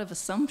a lot of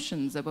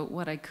assumptions about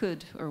what I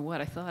could, or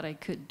what I thought I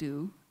could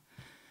do.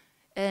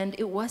 And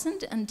it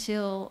wasn't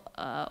until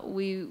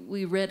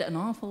we read an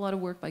awful lot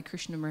of work by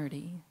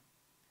Krishnamurti,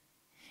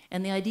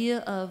 and the idea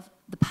of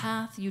the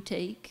path you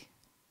take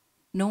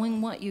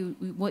knowing what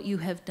you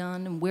have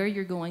done and where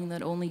you're going,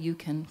 that only you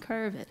can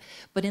carve it.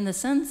 But in the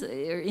sense,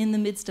 or in the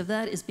midst of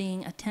that, is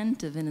being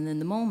attentive and in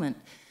the moment.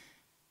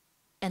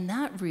 And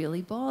that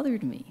really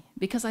bothered me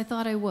because I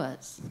thought I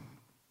was.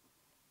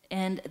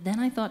 And then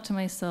I thought to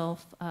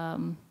myself,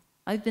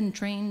 I've been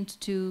trained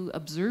to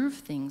observe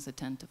things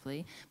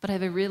attentively, but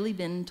have I really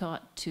been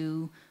taught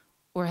to,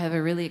 or have I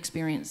really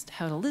experienced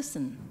how to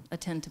listen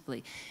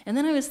attentively? And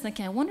then I was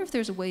thinking, I wonder if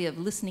there's a way of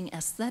listening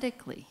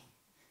aesthetically.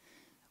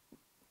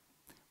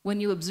 When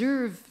you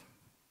observe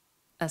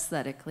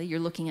aesthetically, you're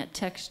looking at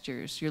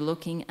textures, you're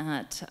looking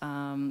at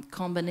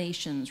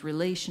combinations,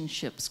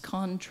 relationships,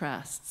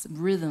 contrasts,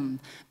 rhythm,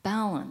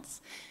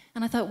 balance.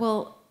 And I thought,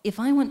 well, if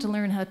I want to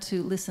learn how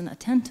to listen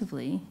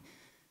attentively,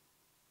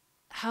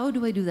 how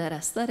do I do that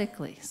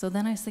aesthetically? So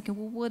then I was thinking,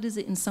 well, what is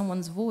it in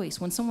someone's voice?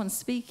 When someone's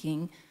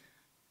speaking,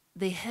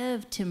 they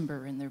have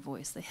timbre in their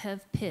voice, they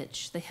have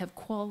pitch, they have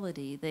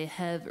quality, they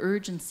have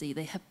urgency,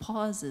 they have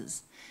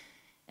pauses.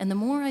 And the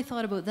more I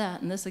thought about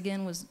that, and this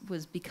again was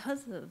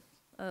because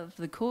of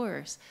the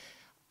course,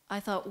 I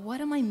thought,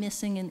 what am I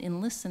missing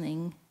in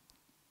listening?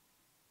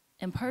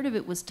 And part of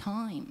it was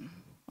time.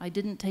 I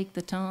didn't take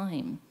the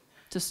time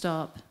to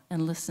stop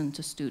and listen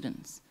to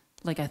students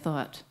like I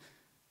thought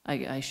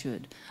I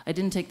should. I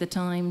didn't take the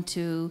time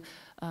to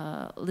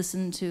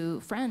listen to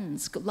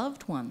friends,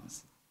 loved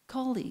ones,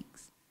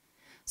 colleagues.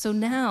 So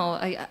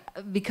now,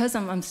 because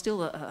I'm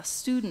still a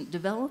student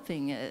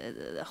developing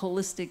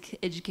holistic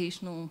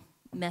educational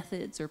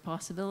methods or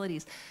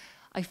possibilities,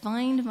 I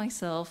find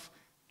myself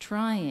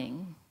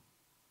trying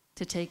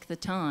to take the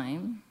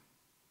time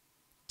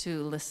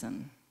to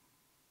listen.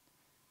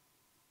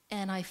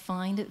 And I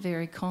find it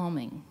very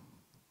calming.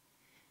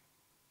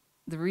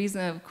 The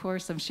reason, of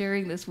course, I'm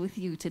sharing this with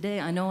you today,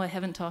 I know I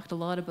haven't talked a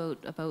lot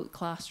about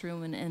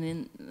classroom and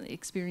in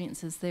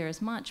experiences there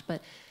as much,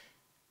 but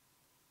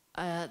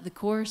the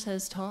course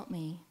has taught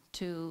me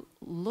to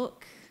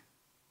look,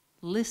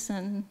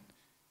 listen,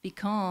 be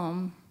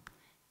calm,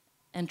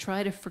 and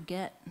try to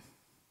forget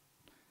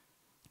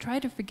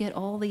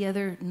all the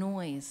other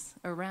noise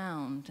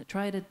around,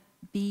 try to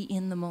be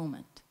in the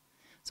moment.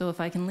 So if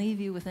I can leave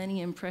you with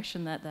any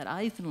impression that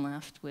I've been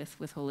left with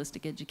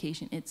holistic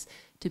education, it's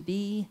to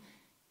be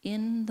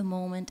in the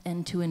moment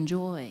and to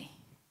enjoy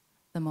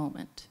the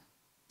moment,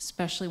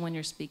 especially when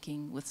you're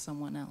speaking with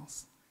someone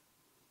else.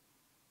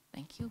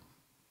 Thank you.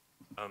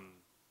 I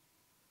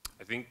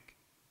think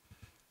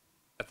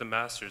at the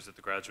master's, at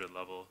the graduate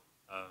level,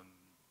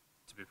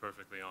 to be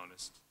perfectly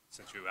honest,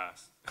 since you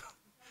asked,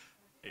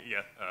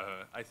 yeah,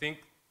 I think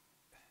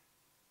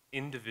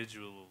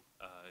individual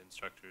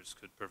instructors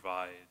could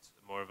provide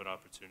more of an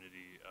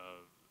opportunity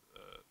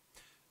of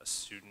a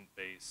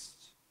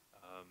student-based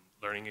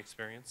learning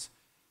experience.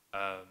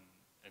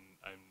 And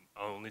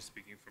I'm only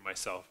speaking for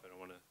myself. I don't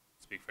want to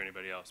speak for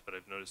anybody else, but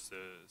I've noticed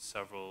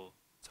several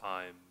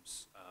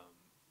times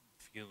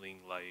feeling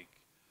like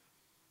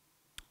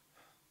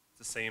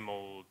the same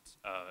old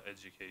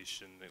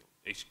education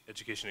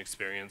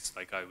experience,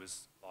 like I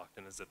was locked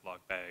in a Ziploc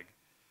bag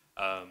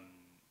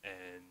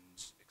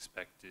and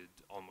expected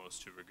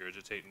almost to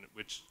regurgitate,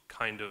 which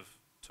kind of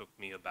took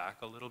me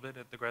aback a little bit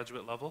at the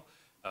graduate level.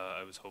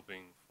 I was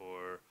hoping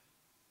for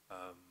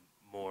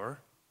more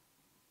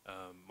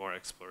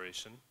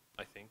exploration,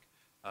 I think,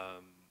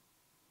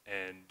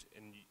 and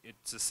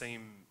it's the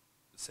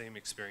same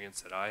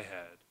experience that I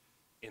had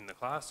in the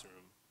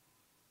classroom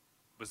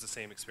was the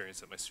same experience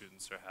that my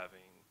students are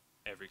having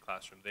every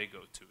classroom they go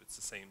to. It's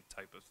the same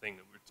type of thing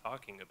that we're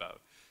talking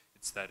about.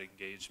 It's that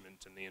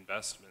engagement and the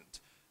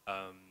investment,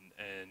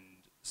 and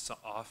so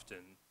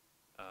often,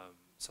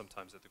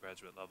 sometimes at the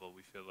graduate level,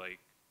 we feel like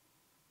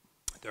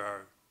there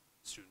are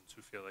students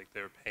who feel like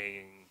they're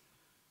paying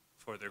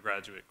for their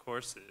graduate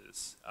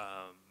courses,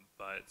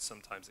 but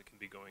sometimes it can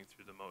be going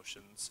through the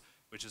motions,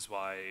 which is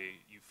why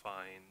you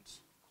find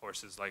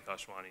courses like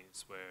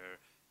Ashwani's where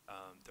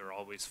they're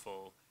always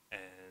full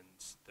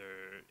and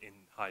they're in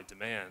high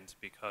demand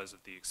because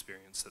of the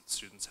experience that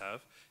students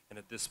have. And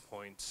at this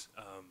point,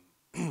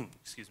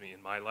 excuse me,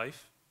 in my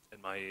life,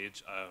 at my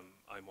age,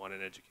 I want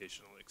an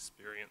educational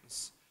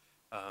experience.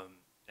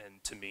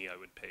 And to me, I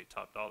would pay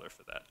top dollar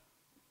for that.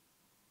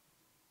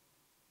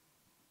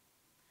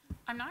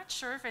 I'm not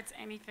sure if it's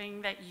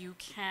anything that you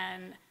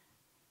can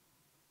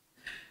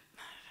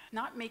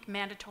not make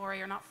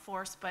mandatory or not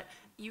force, but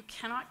you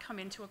cannot come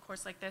into a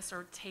course like this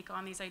or take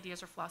on these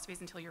ideas or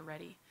philosophies until you're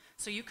ready.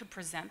 So you could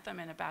present them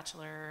in a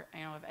Bachelor,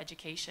 of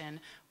Education,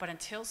 but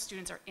until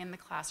students are in the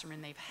classroom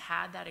and they've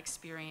had that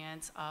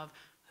experience of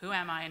who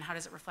am I and how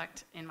does it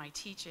reflect in my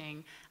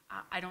teaching,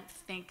 I don't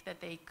think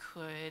that they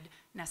could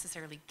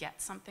necessarily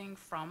get something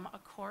from a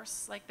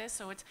course like this.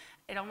 So it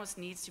almost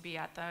needs to be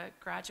at the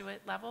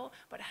graduate level,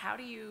 but how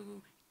do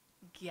you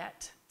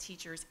get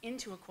teachers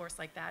into a course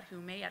like that who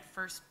may at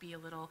first be a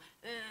little,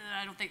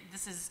 I don't think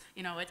this is,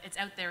 it's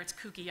out there, it's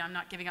kooky, I'm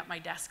not giving up my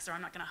desks, or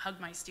I'm not gonna hug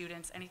my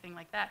students, anything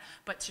like that,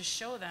 but to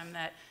show them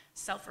that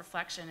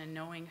self-reflection and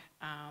knowing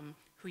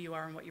who you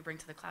are and what you bring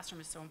to the classroom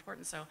is so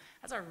important. So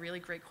that's a really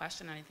great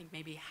question, and I think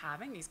maybe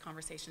having these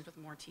conversations with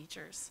more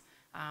teachers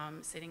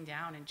sitting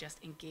down and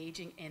just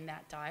engaging in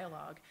that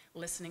dialogue,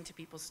 listening to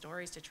people's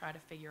stories to try to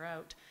figure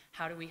out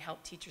how do we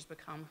help teachers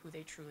become who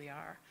they truly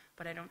are.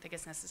 But I don't think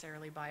it's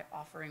necessarily by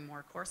offering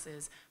more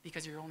courses,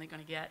 because you're only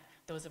going to get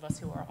those of us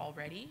who are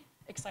already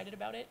excited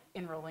about it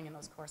enrolling in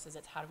those courses.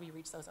 It's how do we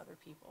reach those other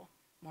people?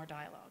 More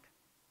dialogue.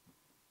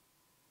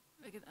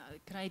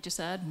 Can I just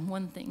add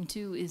one thing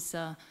too? Is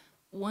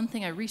one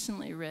thing I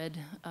recently read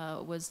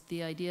was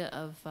the idea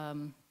of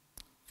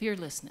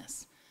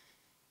fearlessness.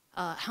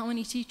 How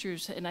many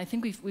teachers, and I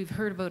think we've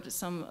heard about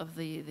some of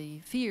the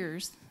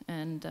fears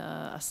and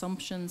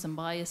assumptions and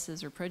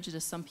biases or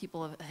prejudice some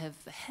people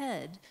have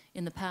had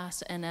in the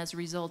past, and as a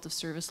result of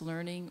service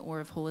learning or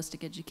of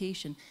holistic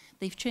education,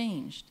 they've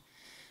changed.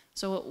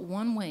 So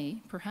one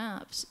way,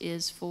 perhaps,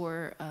 is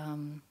for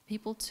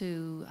people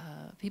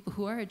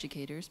who are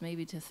educators,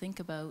 maybe to think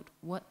about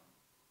what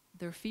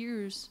their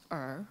fears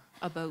are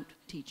about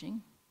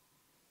teaching,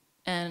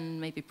 and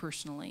maybe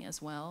personally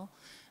as well.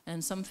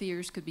 And some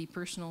fears could be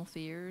personal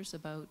fears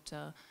about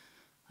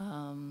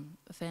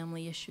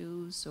family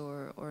issues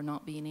or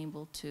not being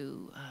able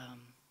to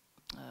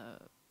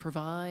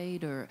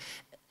provide or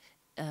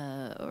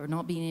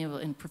not being able,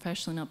 and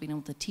professionally not being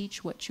able to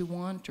teach what you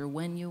want or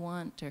when you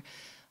want,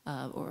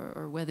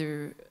 or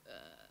whether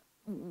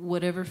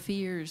whatever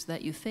fears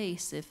that you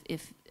face,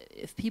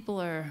 if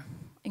people are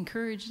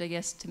encouraged, I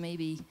guess, to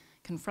maybe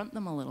confront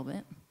them a little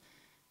bit,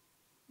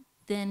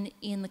 then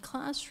in the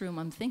classroom,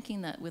 I'm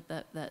thinking that with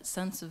that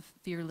sense of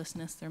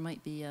fearlessness, there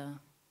might be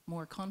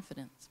more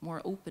confidence,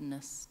 more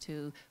openness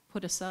to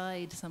put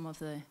aside some of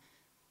the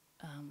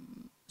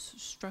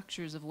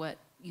structures of what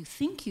you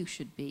think you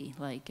should be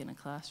like in a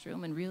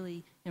classroom, and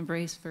really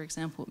embrace, for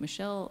example, what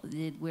Michelle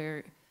did,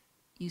 where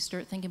you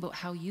start thinking about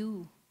how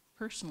you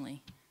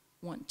personally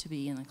want to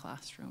be in a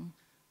classroom.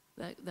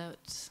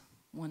 That's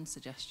one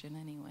suggestion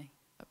anyway.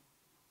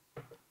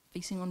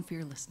 Facing on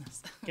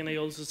fearlessness. Can I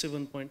also say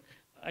one point?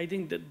 I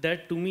think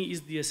that to me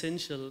is the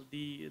essential,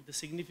 the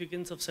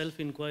significance of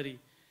self-inquiry.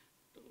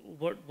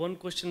 One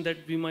question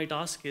that we might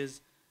ask is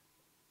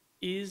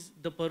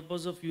the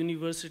purpose of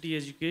university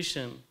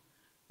education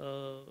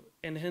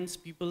enhance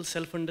people's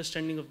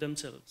self-understanding of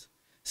themselves?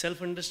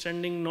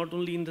 Self-understanding not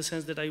only in the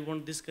sense that I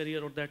want this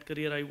career or that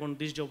career, I want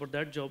this job or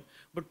that job,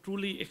 but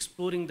truly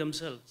exploring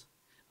themselves.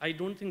 I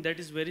don't think that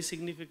is very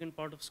significant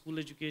part of school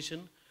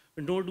education,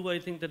 nor do I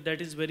think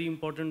that is very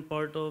important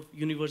part of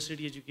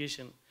university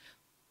education.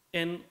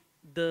 And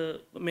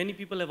many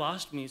people have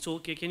asked me, so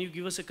okay, can you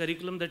give us a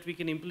curriculum that we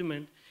can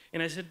implement?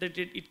 And I said that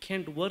it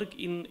can't work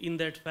in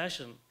that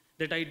fashion,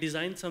 that I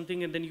designed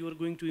something and then you are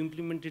going to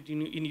implement it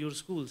in your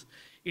schools.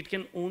 It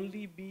can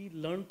only be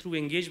learned through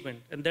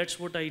engagement, and that's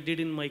what I did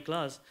in my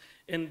class.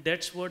 And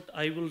that's what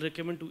I will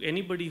recommend to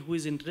anybody who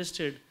is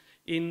interested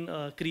in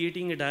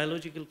creating a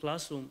dialogical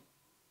classroom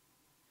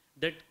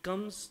that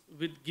comes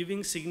with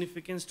giving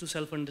significance to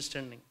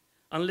self-understanding.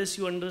 Unless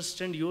you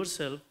understand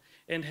yourself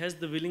and has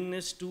the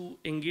willingness to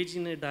engage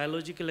in a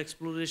dialogical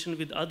exploration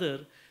with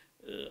other,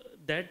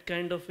 that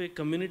kind of a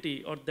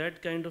community or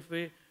that kind of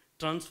a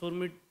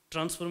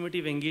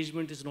transformative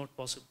engagement is not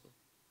possible.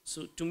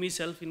 So to me,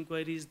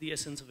 self-inquiry is the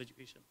essence of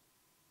education.